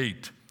 Deuteronomy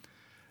 8.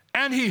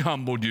 And he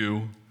humbled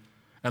you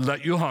and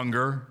let you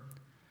hunger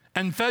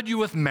and fed you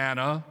with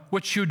manna,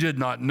 which you did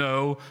not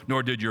know,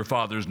 nor did your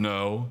fathers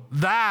know,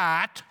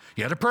 that,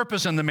 he had a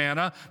purpose in the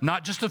manna,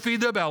 not just to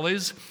feed their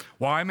bellies.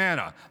 Why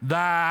manna?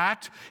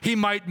 That he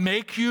might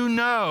make you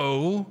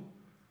know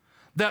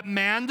that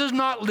man does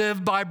not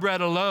live by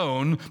bread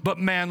alone, but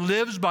man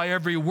lives by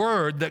every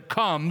word that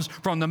comes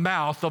from the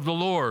mouth of the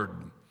Lord.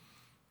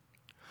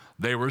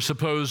 They were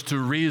supposed to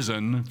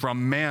reason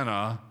from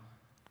manna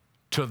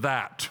to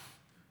that.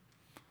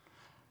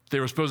 They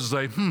were supposed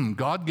to say,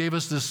 God gave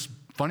us this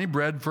funny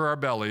bread for our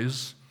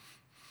bellies.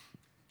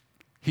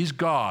 He's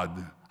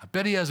God. I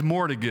bet he has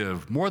more to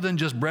give, more than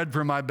just bread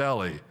for my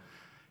belly.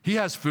 He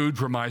has food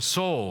for my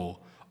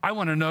soul. I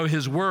want to know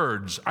his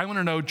words. I want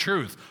to know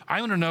truth. I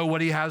want to know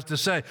what he has to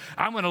say.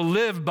 I want to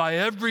live by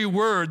every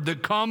word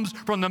that comes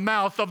from the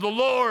mouth of the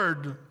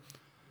Lord.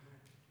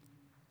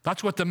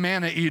 That's what the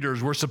manna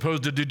eaters were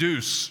supposed to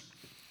deduce.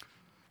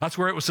 That's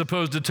where it was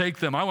supposed to take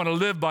them. I want to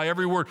live by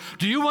every word.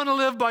 Do you want to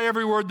live by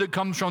every word that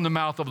comes from the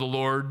mouth of the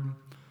Lord?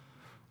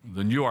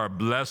 Then you are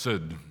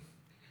blessed.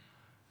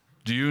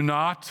 Do you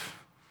not?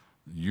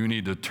 You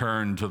need to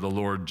turn to the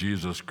Lord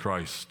Jesus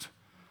Christ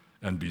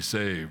and be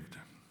saved.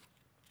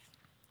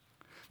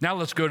 Now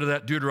let's go to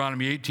that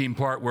Deuteronomy 18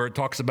 part where it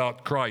talks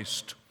about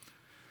Christ.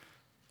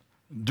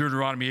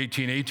 Deuteronomy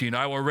 18:18,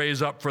 I will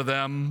raise up for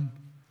them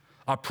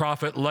a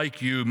prophet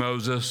like you,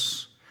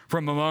 Moses,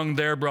 from among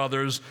their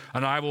brothers,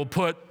 and I will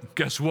put,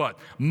 guess what?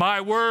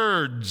 My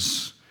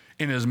words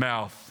in his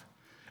mouth.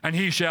 And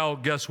he shall,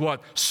 guess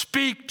what?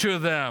 Speak to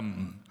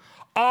them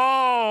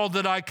all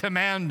that I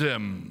command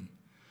him.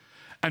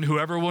 And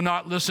whoever will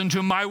not listen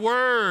to my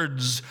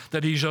words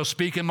that he shall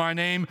speak in my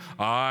name,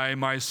 I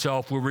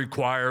myself will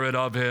require it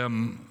of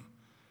him.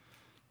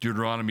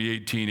 Deuteronomy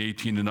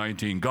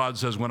 18:18-19. God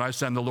says, when I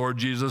send the Lord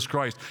Jesus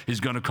Christ,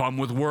 he's going to come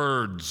with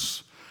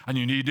words. And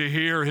you need to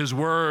hear his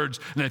words.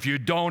 And if you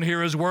don't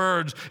hear his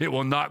words, it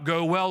will not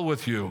go well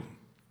with you.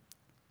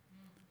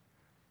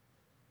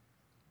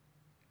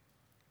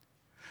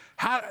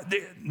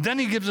 Then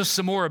he gives us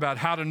some more about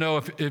how to know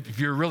if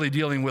you're really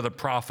dealing with a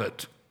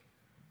prophet.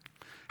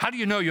 How do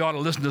you know you ought to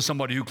listen to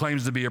somebody who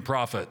claims to be a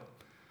prophet?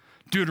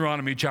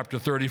 Deuteronomy chapter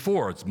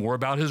 34, it's more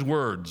about his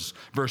words.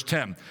 Verse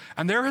 10,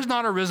 and there has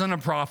not arisen a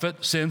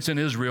prophet since in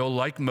Israel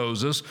like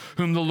Moses,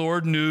 whom the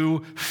Lord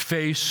knew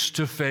face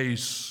to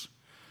face.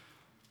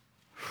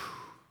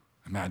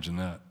 Imagine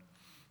that.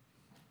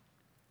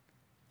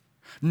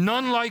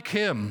 None like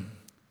him.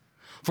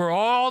 For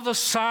all the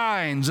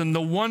signs and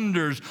the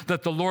wonders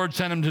that the Lord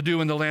sent him to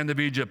do in the land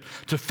of Egypt,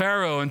 to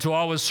Pharaoh and to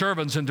all his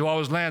servants and to all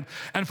his land,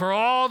 and for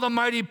all the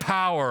mighty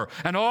power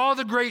and all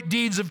the great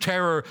deeds of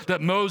terror that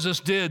Moses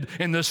did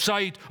in the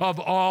sight of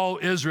all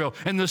Israel.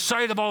 In the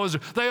sight of all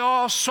Israel, they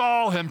all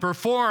saw him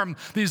perform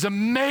these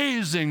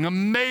amazing,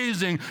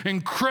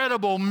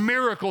 incredible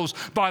miracles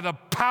by the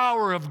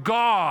power of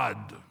God.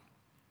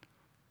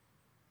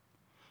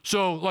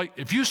 So, like,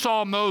 if you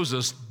saw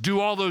Moses do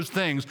all those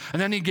things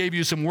and then he gave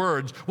you some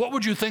words, what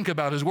would you think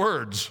about his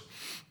words?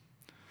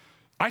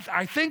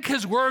 I think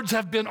his words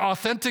have been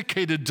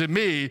authenticated to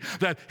me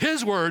that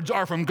his words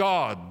are from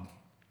God.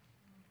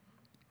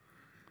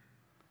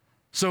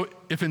 So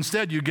if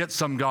instead you get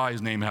some guy,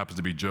 his name happens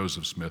to be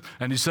Joseph Smith,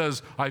 and he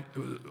says,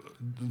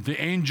 the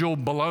angel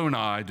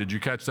Bologna, did you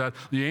catch that?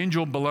 The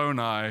angel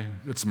Bologna,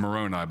 it's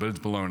Moroni, but it's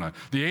Bologna.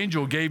 The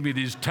angel gave me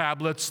these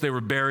tablets. They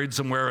were buried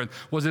somewhere, and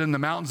was it in the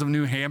mountains of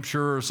New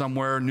Hampshire or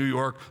somewhere in New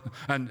York?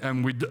 And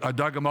I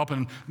dug them up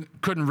and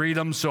couldn't read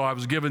them, so I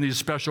was given these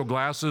special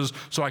glasses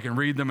so I can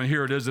read them, and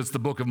here it is. It's the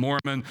Book of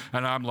Mormon,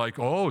 and I'm like,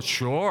 oh,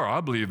 sure, I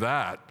believe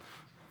that.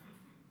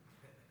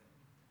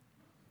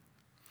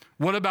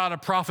 What about a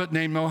prophet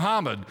named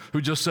Muhammad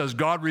who just says,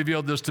 God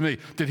revealed this to me?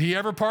 Did he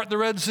ever part the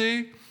Red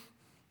Sea?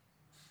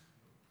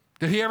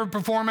 Did he ever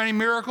perform any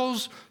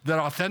miracles that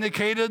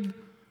authenticated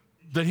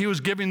that he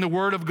was giving the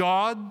word of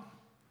God?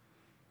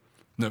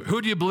 No.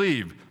 Who do you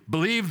believe?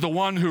 Believe the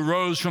one who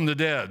rose from the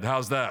dead.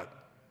 How's that?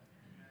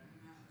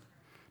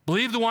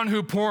 Believe the one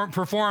who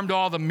performed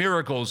all the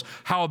miracles.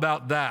 How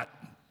about that?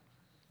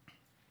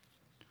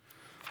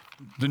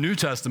 The New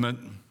Testament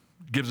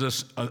gives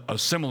us a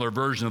similar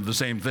version of the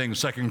same thing.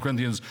 2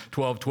 Corinthians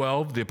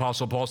 12:12, the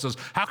Apostle Paul says,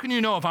 how can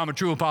you know if I'm a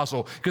true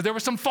apostle? Because there were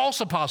some false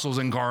apostles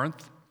in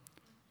Corinth.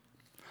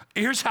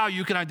 Here's how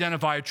you can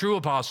identify a true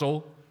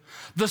apostle.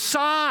 The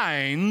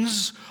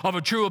signs of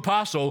a true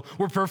apostle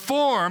were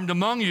performed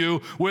among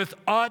you with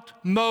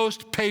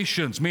utmost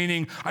patience,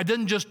 meaning I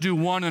didn't just do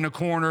one in a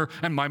corner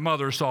and my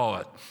mother saw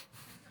it.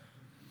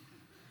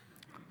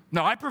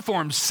 Now, I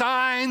performed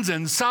signs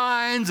and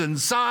signs and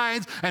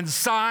signs and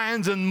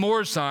signs and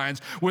more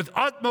signs with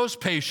utmost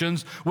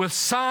patience, with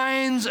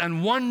signs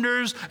and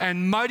wonders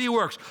and mighty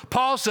works.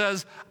 Paul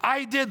says,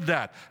 I did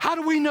that. How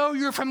do we know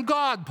you're from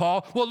God,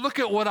 Paul? Well, look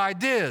at what I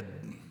did.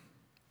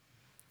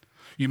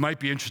 You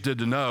might be interested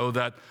to know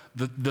that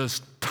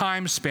the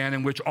time span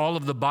in which all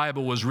of the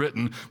Bible was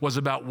written was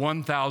about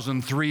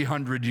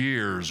 1,300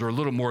 years, or a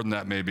little more than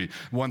that maybe,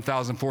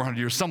 1,400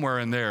 years, somewhere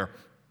in there.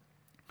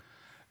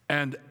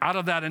 And out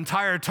of that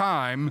entire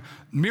time,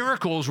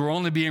 miracles were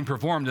only being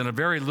performed in a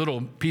very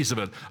little piece of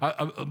it.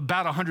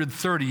 About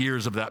 130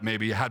 years of that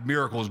maybe had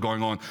miracles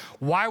going on.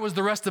 Why was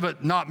the rest of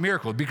it not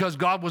miracles? Because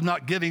God was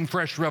not giving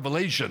fresh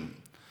revelation.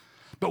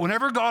 But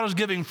whenever God is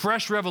giving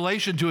fresh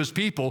revelation to his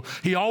people,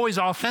 he always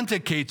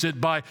authenticates it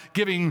by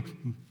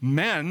giving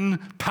men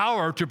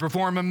power to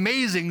perform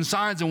amazing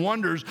signs and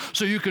wonders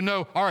so you can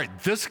know, all right,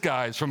 this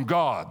guy's from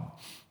God.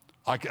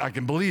 I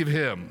can believe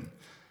him.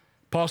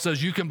 Paul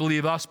says, you can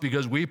believe us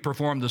because we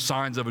perform the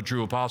signs of a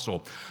true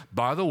apostle.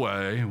 By the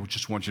way, I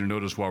just want you to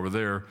notice while we're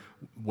there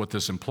what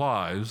this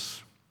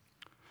implies.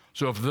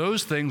 So if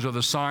those things are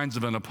the signs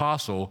of an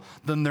apostle,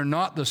 then they're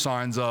not the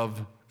signs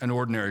of an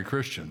ordinary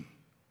Christian.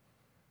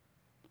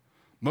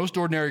 Most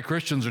ordinary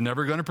Christians are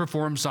never going to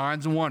perform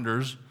signs and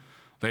wonders.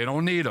 They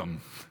don't need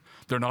them.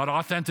 They're not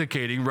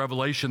authenticating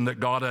revelation that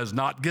God has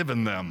not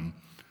given them.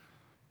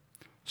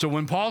 So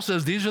when Paul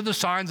says these are the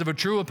signs of a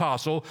true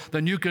apostle,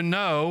 then you can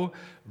know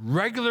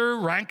regular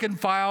rank and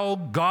file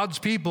God's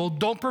people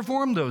don't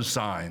perform those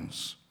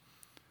signs.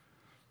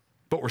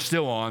 But we're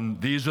still on,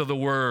 these are the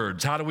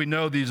words. How do we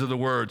know these are the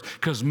words?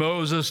 Because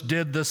Moses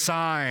did the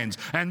signs,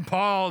 and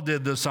Paul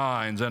did the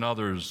signs, and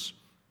others.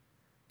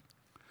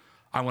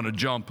 I want to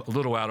jump a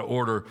little out of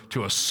order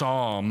to a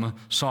psalm,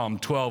 Psalm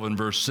 12 and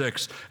verse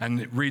 6,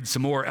 and read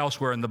some more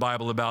elsewhere in the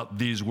Bible about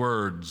these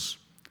words.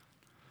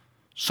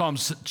 Psalm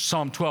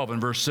 12 and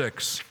verse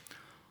 6.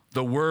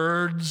 The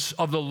words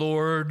of the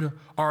Lord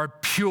are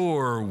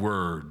pure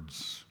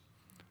words.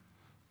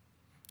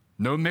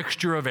 No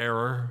mixture of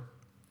error,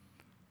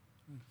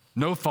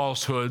 no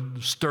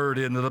falsehood stirred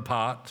into the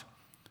pot.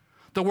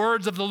 The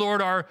words of the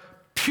Lord are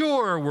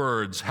pure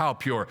words. How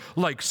pure?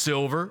 Like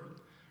silver,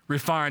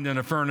 refined in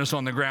a furnace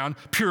on the ground,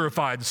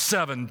 purified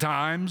 7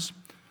 times.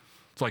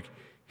 It's like,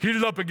 heat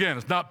it up again.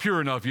 It's not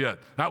pure enough yet.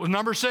 That was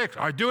number 6.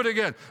 All right, do it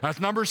again. That's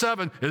number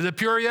 7. Is it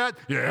pure yet?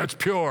 Yeah, it's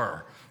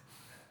pure.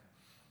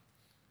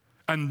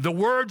 And the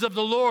words of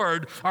the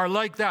Lord are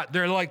like that.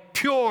 They're like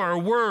pure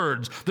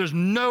words. There's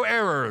no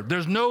error.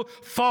 There's no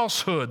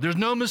falsehood. There's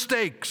no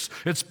mistakes.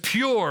 It's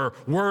pure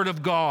word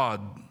of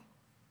God.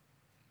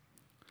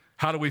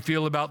 How do we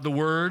feel about the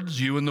words?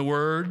 You and the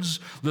words?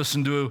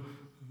 Listen to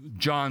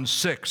John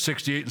 6,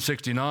 68 and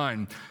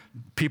 69.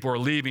 People are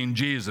leaving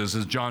Jesus,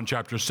 is John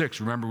chapter 6.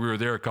 Remember, we were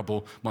there a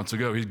couple months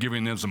ago. He's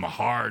giving them some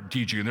hard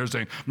teaching, and they're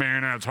saying,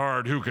 man, that's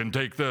hard. Who can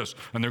take this?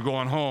 And they're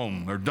going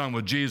home. They're done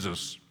with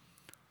Jesus.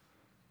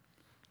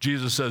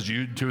 Jesus says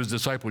to his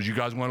disciples, you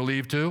guys want to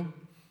leave too?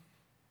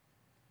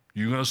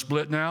 You going to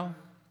split now?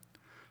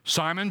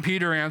 Simon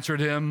Peter answered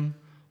him,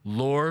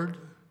 Lord,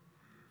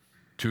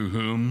 to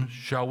whom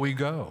shall we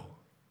go?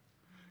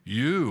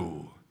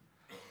 You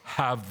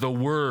have the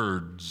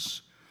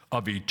words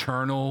of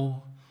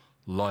eternal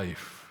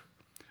life,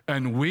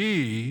 and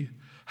we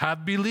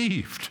have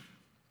believed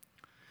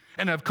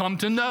and have come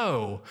to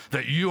know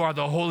that you are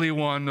the Holy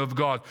One of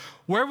God.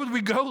 Where would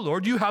we go,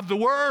 Lord? You have the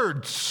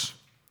words.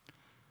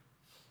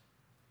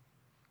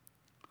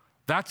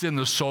 That's in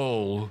the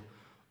soul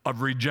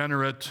of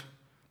regenerate,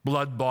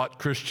 blood-bought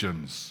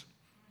Christians.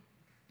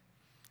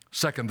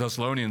 2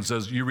 Thessalonians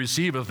says you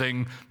receive a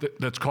thing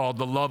that's called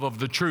the love of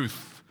the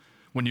truth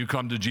when you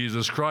come to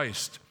Jesus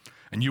Christ.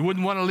 And you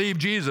wouldn't want to leave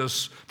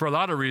Jesus for a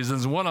lot of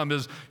reasons. One of them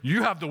is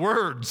you have the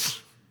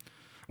words.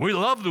 We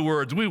love the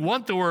words. We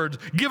want the words.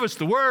 Give us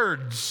the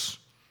words.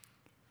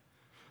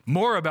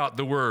 More about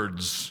the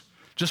words.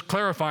 Just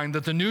clarifying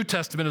that the New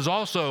Testament is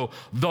also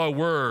the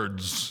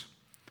words.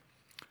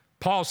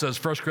 Paul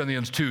says, 1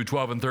 Corinthians 2,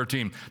 12 and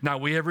 13, now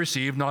we have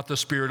received not the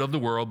spirit of the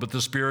world, but the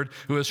Spirit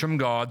who is from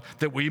God,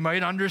 that we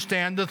might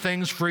understand the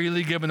things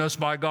freely given us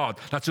by God.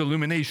 That's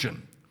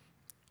illumination.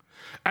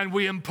 And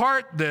we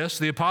impart this,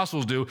 the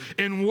apostles do,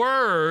 in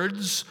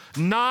words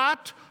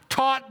not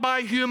taught by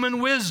human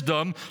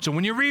wisdom. So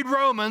when you read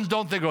Romans,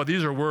 don't think, oh,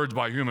 these are words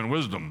by human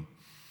wisdom.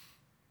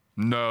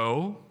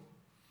 No.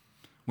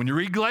 When you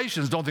read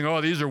Galatians, don't think, oh,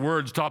 these are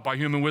words taught by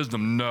human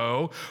wisdom.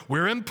 No.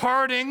 We're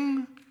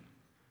imparting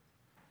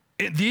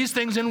these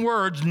things in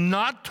words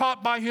not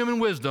taught by human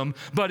wisdom,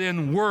 but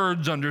in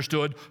words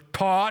understood,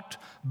 taught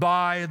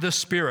by the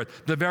Spirit.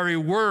 The very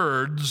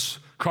words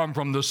come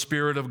from the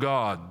Spirit of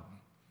God.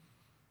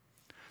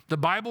 The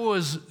Bible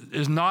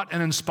is not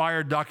an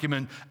inspired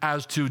document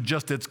as to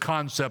just its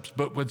concepts,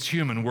 but with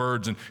human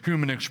words and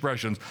human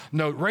expressions.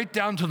 No, right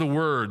down to the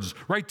words,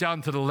 right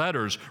down to the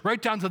letters,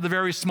 right down to the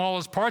very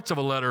smallest parts of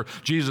a letter.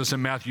 Jesus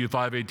in Matthew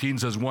 5:18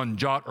 says, one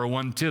jot or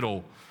one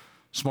tittle,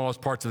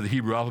 smallest parts of the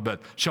Hebrew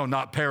alphabet, shall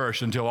not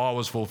perish until all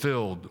is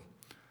fulfilled.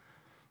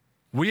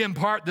 We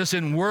impart this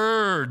in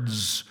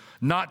words,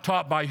 not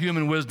taught by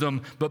human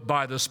wisdom, but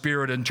by the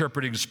Spirit,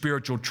 interpreting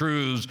spiritual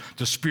truths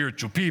to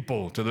spiritual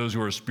people, to those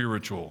who are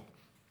spiritual.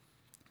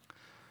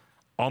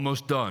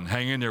 Almost done.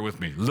 Hang in there with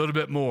me. A little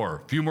bit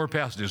more. A few more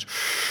passages.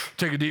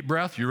 Take a deep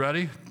breath. You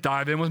ready?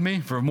 Dive in with me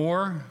for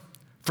more.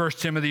 1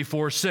 Timothy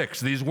 4:6,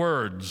 these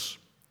words.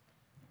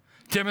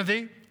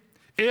 Timothy,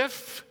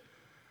 if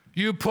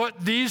you put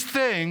these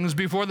things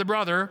before the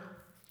brother,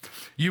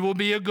 You will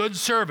be a good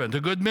servant,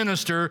 a good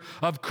minister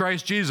of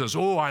Christ Jesus.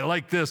 Oh, I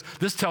like this.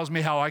 This tells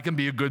me how I can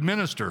be a good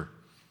minister.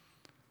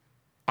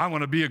 I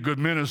want to be a good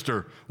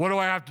minister. What do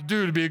I have to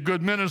do to be a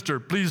good minister?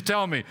 Please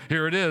tell me.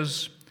 Here it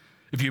is.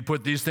 If you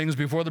put these things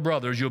before the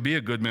brothers, you'll be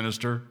a good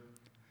minister.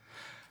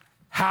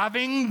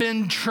 Having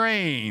been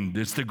trained,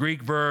 it's the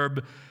Greek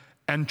verb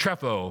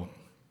entrepho.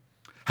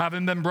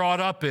 Having been brought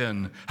up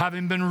in,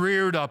 having been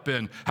reared up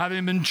in,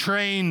 having been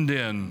trained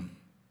in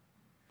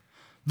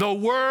the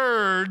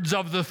words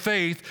of the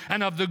faith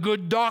and of the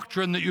good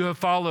doctrine that you have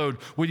followed.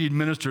 We need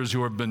ministers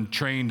who have been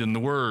trained in the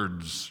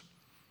words.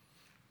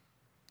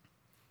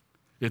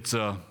 It's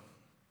a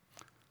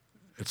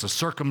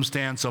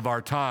circumstance of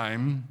our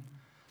time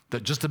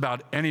that just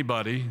about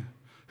anybody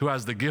who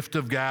has the gift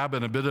of gab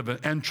and a bit of an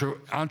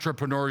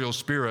entrepreneurial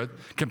spirit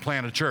can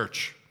plant a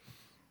church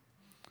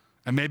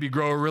and maybe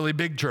grow a really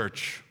big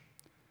church,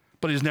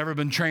 but he's never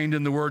been trained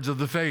in the words of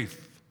the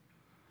faith.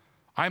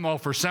 I'm all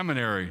for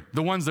seminary,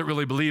 the ones that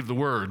really believe the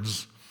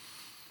words.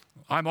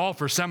 I'm all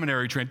for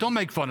seminary training. Don't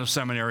make fun of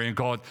seminary and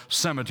call it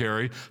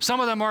cemetery.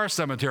 Some of them are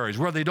cemeteries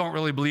where they don't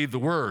really believe the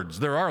words.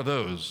 There are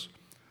those.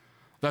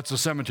 That's a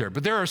cemetery.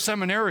 But there are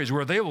seminaries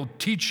where they will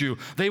teach you,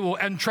 they will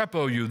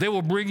entrepho you, they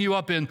will bring you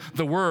up in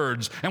the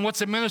words. And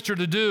what's a minister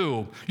to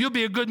do? You'll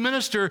be a good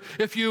minister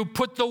if you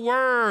put the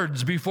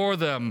words before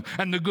them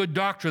and the good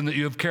doctrine that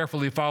you have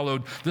carefully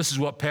followed. This is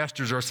what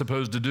pastors are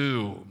supposed to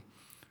do.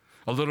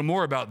 A little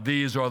more about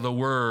these are the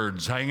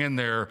words. Hang in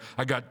there.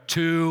 I got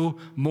 2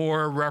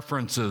 more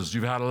references.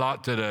 You've had a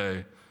lot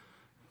today.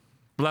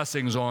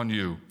 Blessings on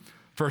you.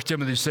 1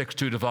 Timothy 6,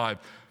 2-5.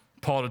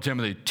 Paul to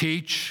Timothy,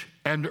 teach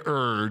and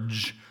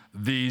urge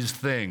these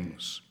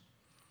things.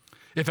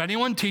 If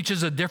anyone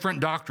teaches a different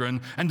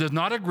doctrine and does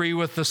not agree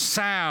with the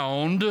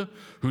sound,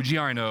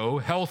 hugiaino,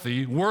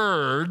 healthy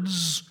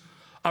words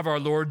of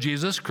our Lord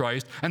Jesus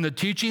Christ and the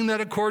teaching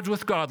that accords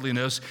with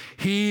godliness,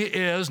 he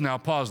is, now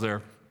pause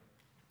there.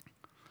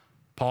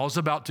 Paul's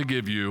about to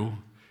give you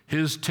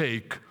his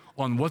take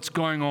on what's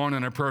going on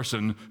in a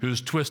person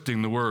who's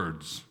twisting the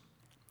words.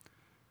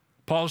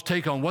 Paul's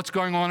take on what's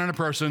going on in a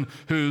person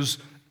who's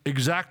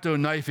exacto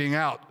knifing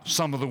out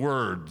some of the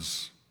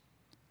words.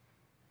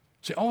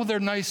 Say, oh, they're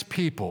nice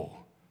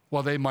people.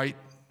 Well, they might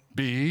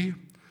be,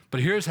 but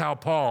here's how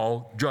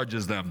Paul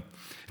judges them.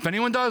 If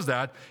anyone does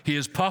that, he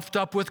is puffed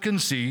up with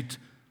conceit,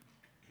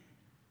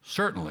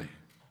 certainly.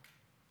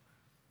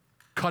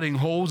 Cutting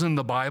holes in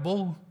the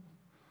Bible,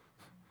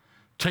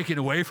 taking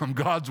away from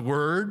God's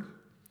word.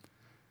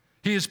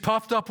 He is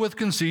puffed up with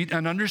conceit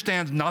and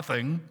understands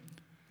nothing.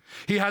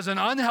 He has an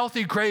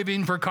unhealthy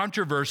craving for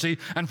controversy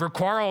and for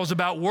quarrels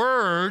about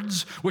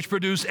words, which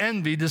produce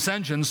envy,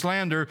 dissension,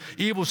 slander,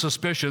 evil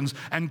suspicions,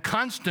 and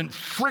constant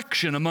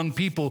friction among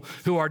people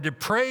who are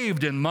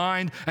depraved in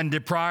mind and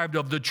deprived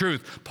of the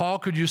truth. Paul,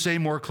 could you say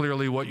more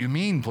clearly what you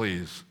mean,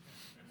 please?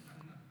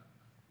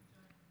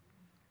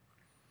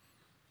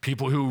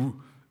 People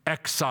who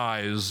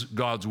excise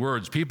God's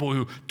words, people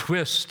who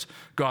twist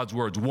God's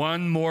words.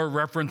 One more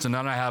reference, and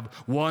then I have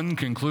one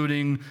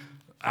concluding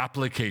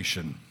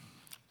application.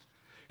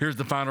 Here's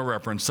the final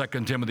reference,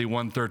 2 Timothy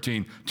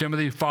 1:13.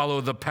 Timothy,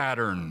 follow the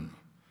pattern.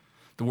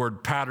 The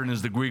word pattern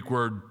is the Greek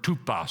word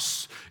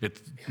tupas.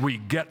 We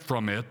get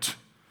from it.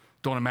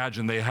 Don't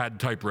imagine they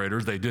had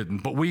typewriters. They didn't.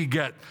 But we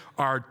get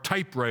our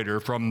typewriter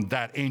from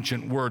that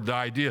ancient word. The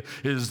idea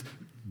is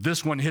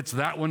this one hits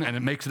that one, and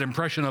it makes an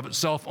impression of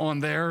itself on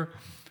there.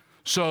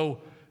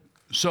 So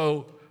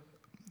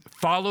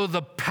follow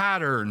the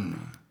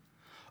pattern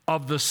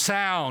of the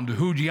sound,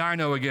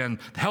 hugiaino again,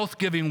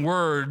 health-giving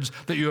words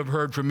that you have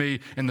heard from me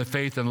in the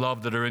faith and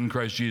love that are in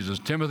Christ Jesus.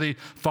 Timothy,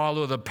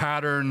 follow the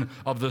pattern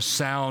of the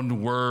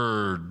sound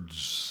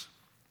words.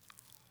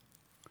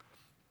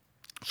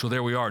 So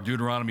there we are,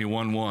 Deuteronomy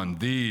 1:1.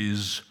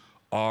 These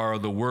are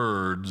the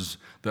words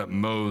that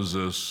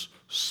Moses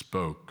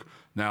spoke.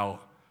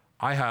 Now,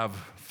 I have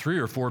 3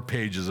 or 4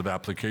 pages of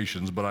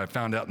applications, but I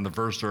found out in the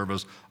first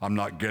service I'm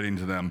not getting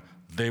to them.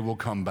 They will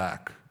come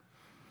back,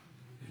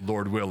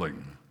 Lord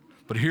willing.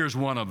 But here's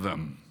one of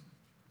them.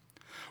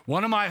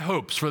 One of my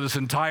hopes for this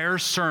entire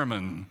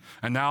sermon,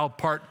 and now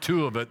part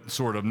 2 of it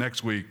sort of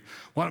next week,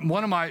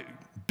 one of my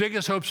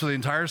biggest hopes for the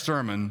entire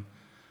sermon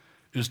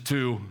is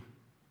to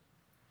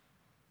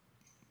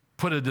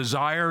put a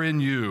desire in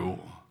you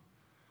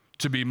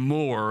to be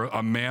more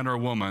a man or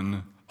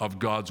woman of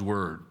God's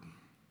word.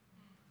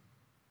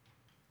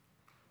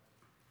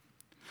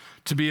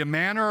 To be a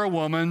man or a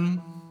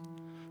woman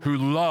who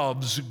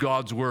loves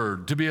God's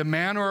word, to be a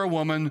man or a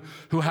woman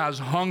who has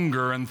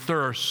hunger and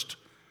thirst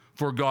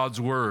for God's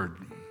word.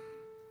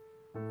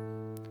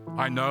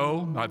 I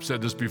know, I've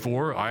said this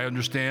before, I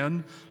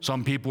understand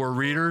some people are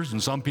readers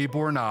and some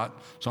people are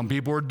not. Some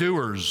people are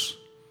doers.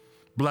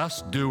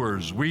 Blessed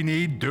doers. We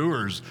need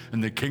doers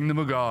in the kingdom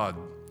of God.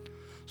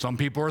 Some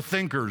people are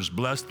thinkers,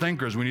 blessed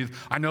thinkers.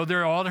 I know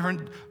there are all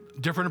different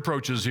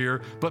approaches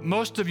here, but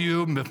most of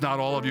you, if not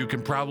all of you,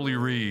 can probably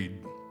read.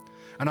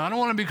 And I don't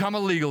want to become a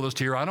legalist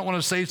here. I don't want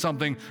to say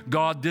something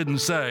God didn't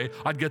say.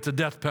 I'd get the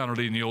death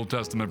penalty in the Old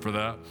Testament for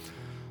that.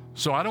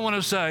 So I don't want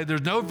to say,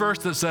 there's no verse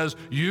that says,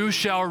 you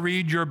shall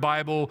read your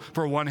Bible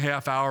for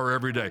 1/2 hour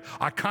every day.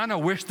 I kind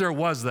of wish there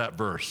was that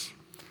verse.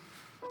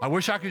 I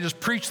wish I could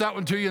just preach that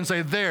one to you and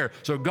say, there,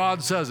 so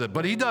God says it.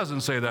 But he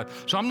doesn't say that.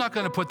 So I'm not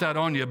going to put that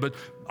on you. But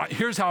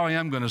here's how I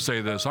am going to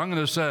say this. I'm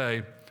going to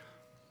say,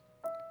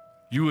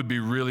 you would be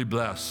really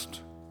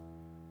blessed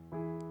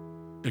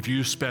if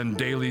you spend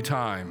daily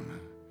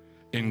time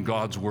in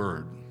God's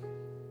Word.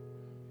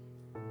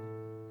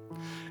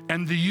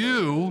 And the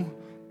you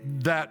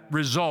that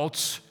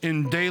results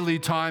in daily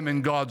time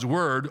in God's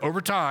Word over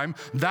time,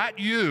 that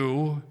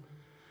you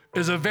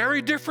is a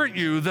very different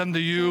you than the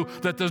you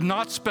that does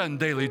not spend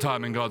daily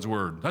time in God's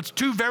Word. That's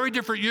two very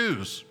different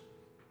yous.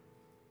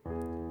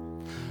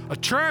 A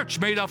church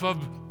made up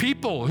of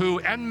people who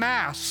en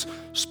masse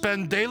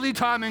spend daily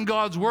time in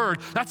God's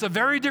Word, that's a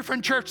very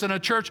different church than a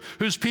church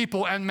whose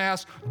people en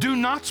masse do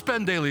not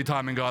spend daily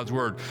time in God's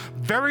Word.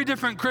 Very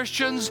different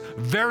Christians,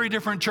 very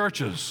different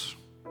churches.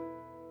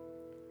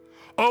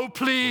 Oh,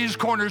 please,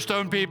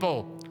 Cornerstone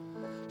people,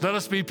 let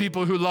us be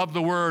people who love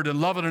the Word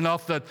and love it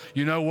enough that,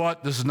 you know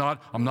what,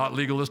 I'm not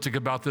legalistic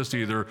about this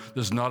either.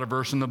 This is not a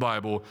verse in the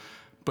Bible,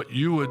 but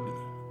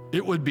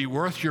it would be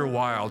worth your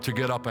while to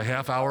get up a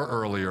half hour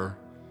earlier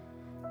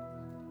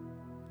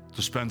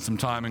to spend some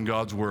time in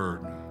God's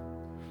Word.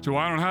 So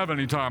I don't have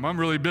any time. I'm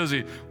really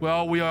busy.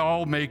 Well, we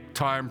all make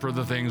time for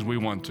the things we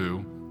want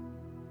to.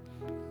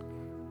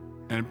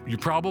 And you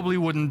probably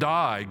wouldn't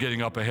die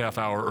getting up a half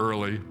hour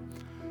early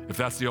if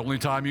that's the only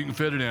time you can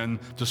fit it in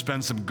to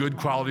spend some good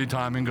quality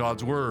time in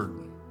God's Word.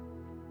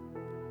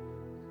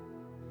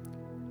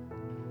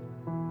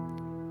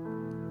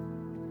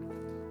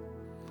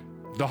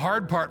 The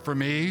hard part for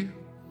me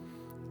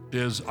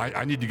is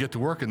I need to get to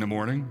work in the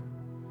morning.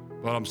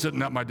 Well, I'm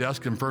sitting at my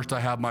desk, and first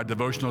I have my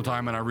devotional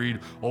time, and I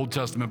read Old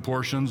Testament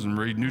portions and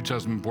read New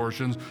Testament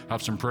portions,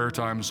 have some prayer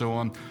time and so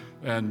on.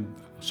 And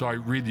so I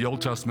read the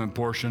Old Testament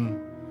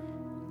portion,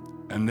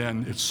 and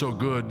then it's so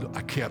good,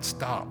 I can't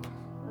stop.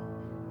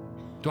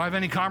 Do I have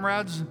any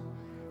comrades?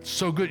 It's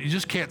so good, you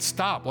just can't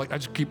stop. Like, I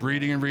just keep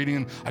reading and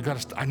reading,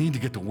 and I need to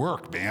get to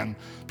work, man.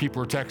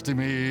 People are texting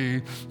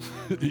me,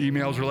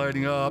 emails are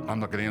lighting up. I'm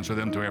not gonna answer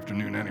them until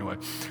afternoon anyway.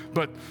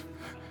 But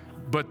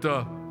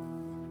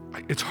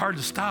it's hard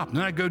to stop. And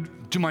then I go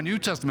to my New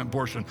Testament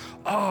portion.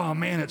 Oh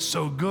man, it's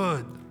so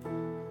good.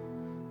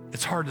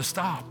 It's hard to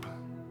stop.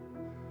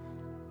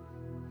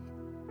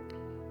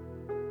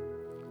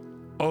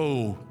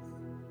 Oh,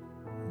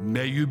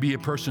 may you be a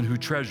person who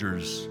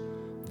treasures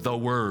the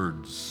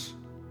words,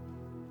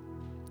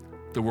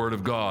 the Word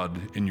of God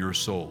in your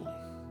soul.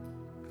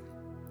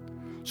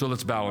 So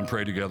let's bow and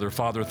pray together.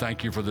 Father,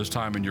 thank you for this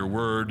time in your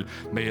Word.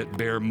 May it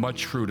bear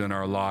much fruit in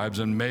our lives,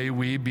 and may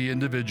we be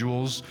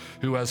individuals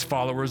who, as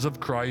followers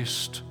of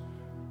Christ,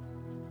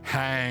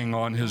 hang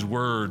on his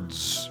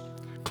words,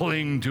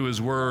 cling to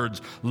his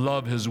words,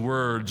 love his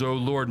words. Oh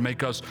Lord,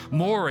 make us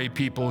more a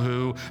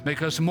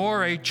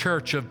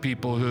church of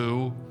people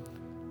who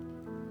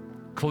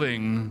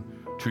cling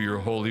to your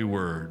holy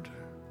word.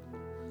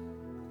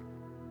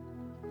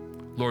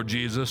 Lord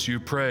Jesus, you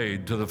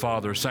prayed to the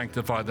Father,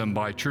 sanctify them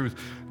by truth,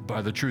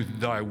 by the truth.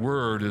 Thy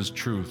word is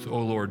truth. O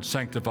Lord,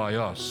 sanctify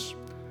us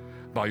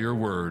by your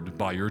word,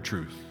 by your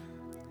truth.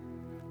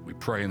 We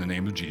pray in the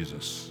name of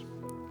Jesus.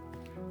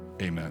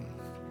 Amen.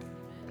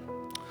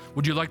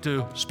 Would you like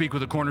to speak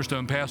with a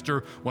Cornerstone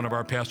pastor? One of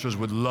our pastors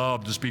would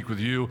love to speak with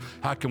you.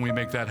 How can we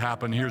make that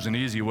happen? Here's an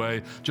easy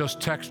way.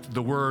 Just text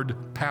the word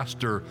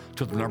pastor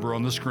to the number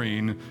on the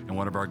screen, and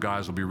one of our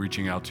guys will be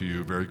reaching out to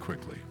you very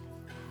quickly.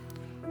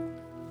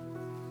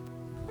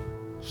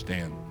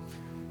 Stand.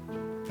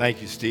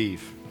 Thank you,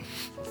 Steve.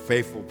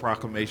 Faithful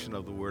proclamation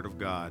of the word of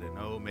God. And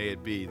oh, may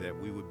it be that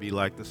we would be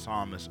like the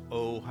psalmist.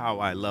 Oh, how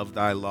I love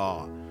thy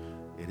law.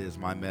 It is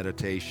my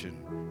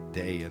meditation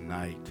day and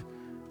night.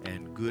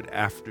 And good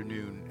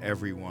afternoon,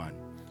 everyone.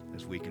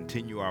 As we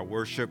continue our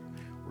worship,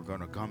 we're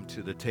going to come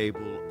to the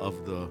table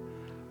of the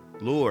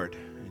Lord.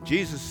 And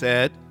Jesus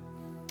said,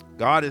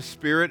 God is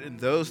spirit, and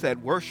those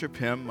that worship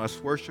him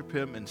must worship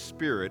him in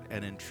spirit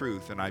and in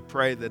truth. And I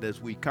pray that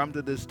as we come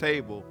to this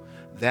table,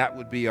 that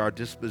would be our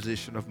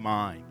disposition of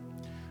mind.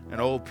 An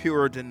old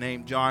Puritan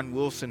named John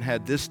Wilson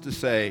had this to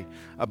say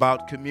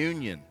about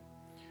communion.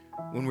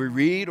 When we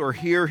read or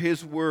hear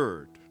his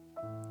word,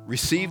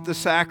 receive the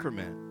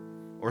sacrament,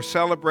 or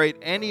celebrate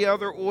any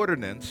other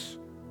ordinance,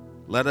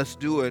 let us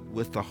do it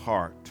with the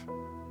heart.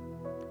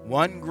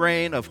 1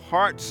 grain of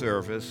heart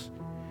service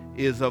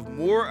is of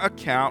more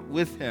account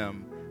with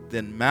him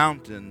than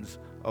mountains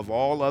of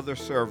all other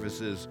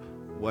services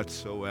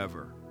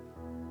whatsoever.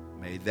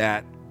 May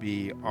that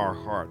be our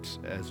hearts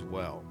as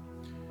well.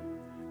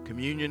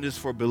 Communion is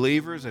for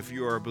believers. If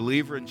you are a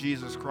believer in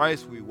Jesus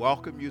Christ, we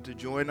welcome you to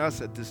join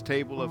us at this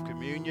table of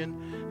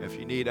communion. If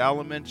you need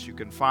elements, you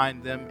can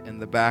find them in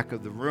the back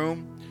of the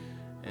room.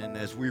 And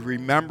as we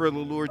remember the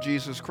Lord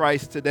Jesus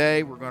Christ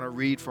today, we're going to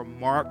read from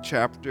Mark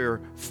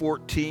chapter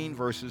 14,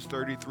 verses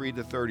 33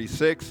 to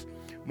 36.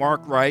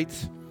 Mark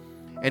writes,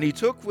 "And he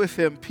took with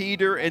him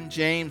Peter and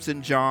James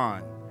and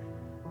John,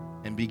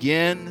 and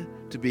began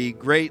to be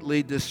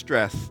greatly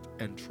distressed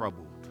and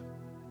troubled.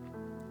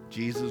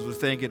 Jesus was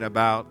thinking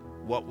about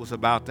what was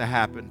about to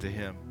happen to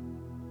him.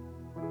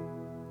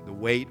 The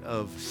weight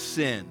of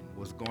sin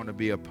was going to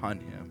be upon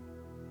him.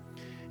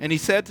 And he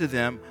said to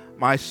them,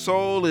 "My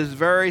soul is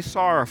very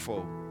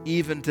sorrowful,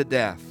 even to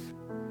death.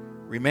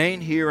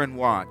 Remain here and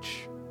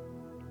watch."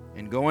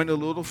 And going a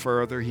little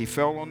further, he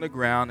fell on the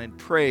ground and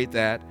prayed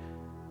that,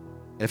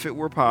 if it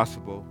were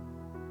possible,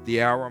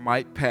 the hour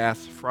might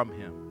pass from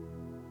him.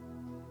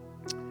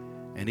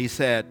 And he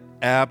said,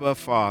 "Abba,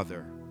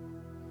 Father,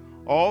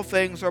 all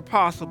things are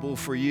possible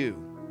for you.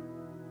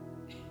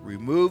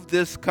 Remove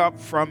this cup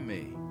from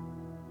me,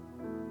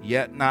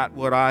 yet not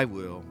what I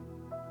will,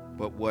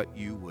 but what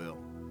you will."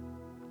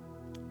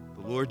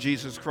 The Lord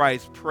Jesus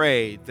Christ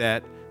prayed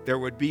that there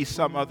would be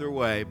some other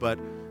way, but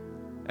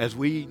as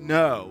we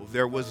know,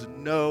 there was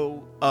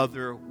no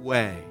other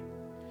way.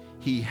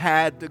 He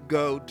had to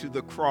go to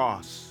the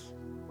cross,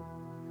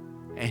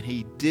 and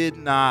he did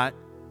not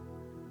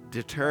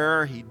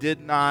deter, he did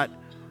not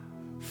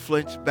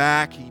flinch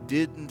back, he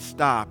didn't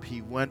stop.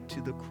 He went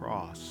to the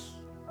cross.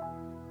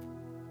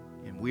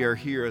 And we are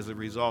here as a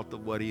result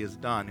of what he has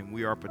done, and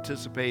we are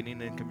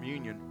participating in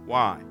communion.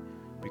 Why?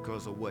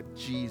 Because of what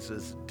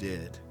Jesus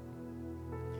did.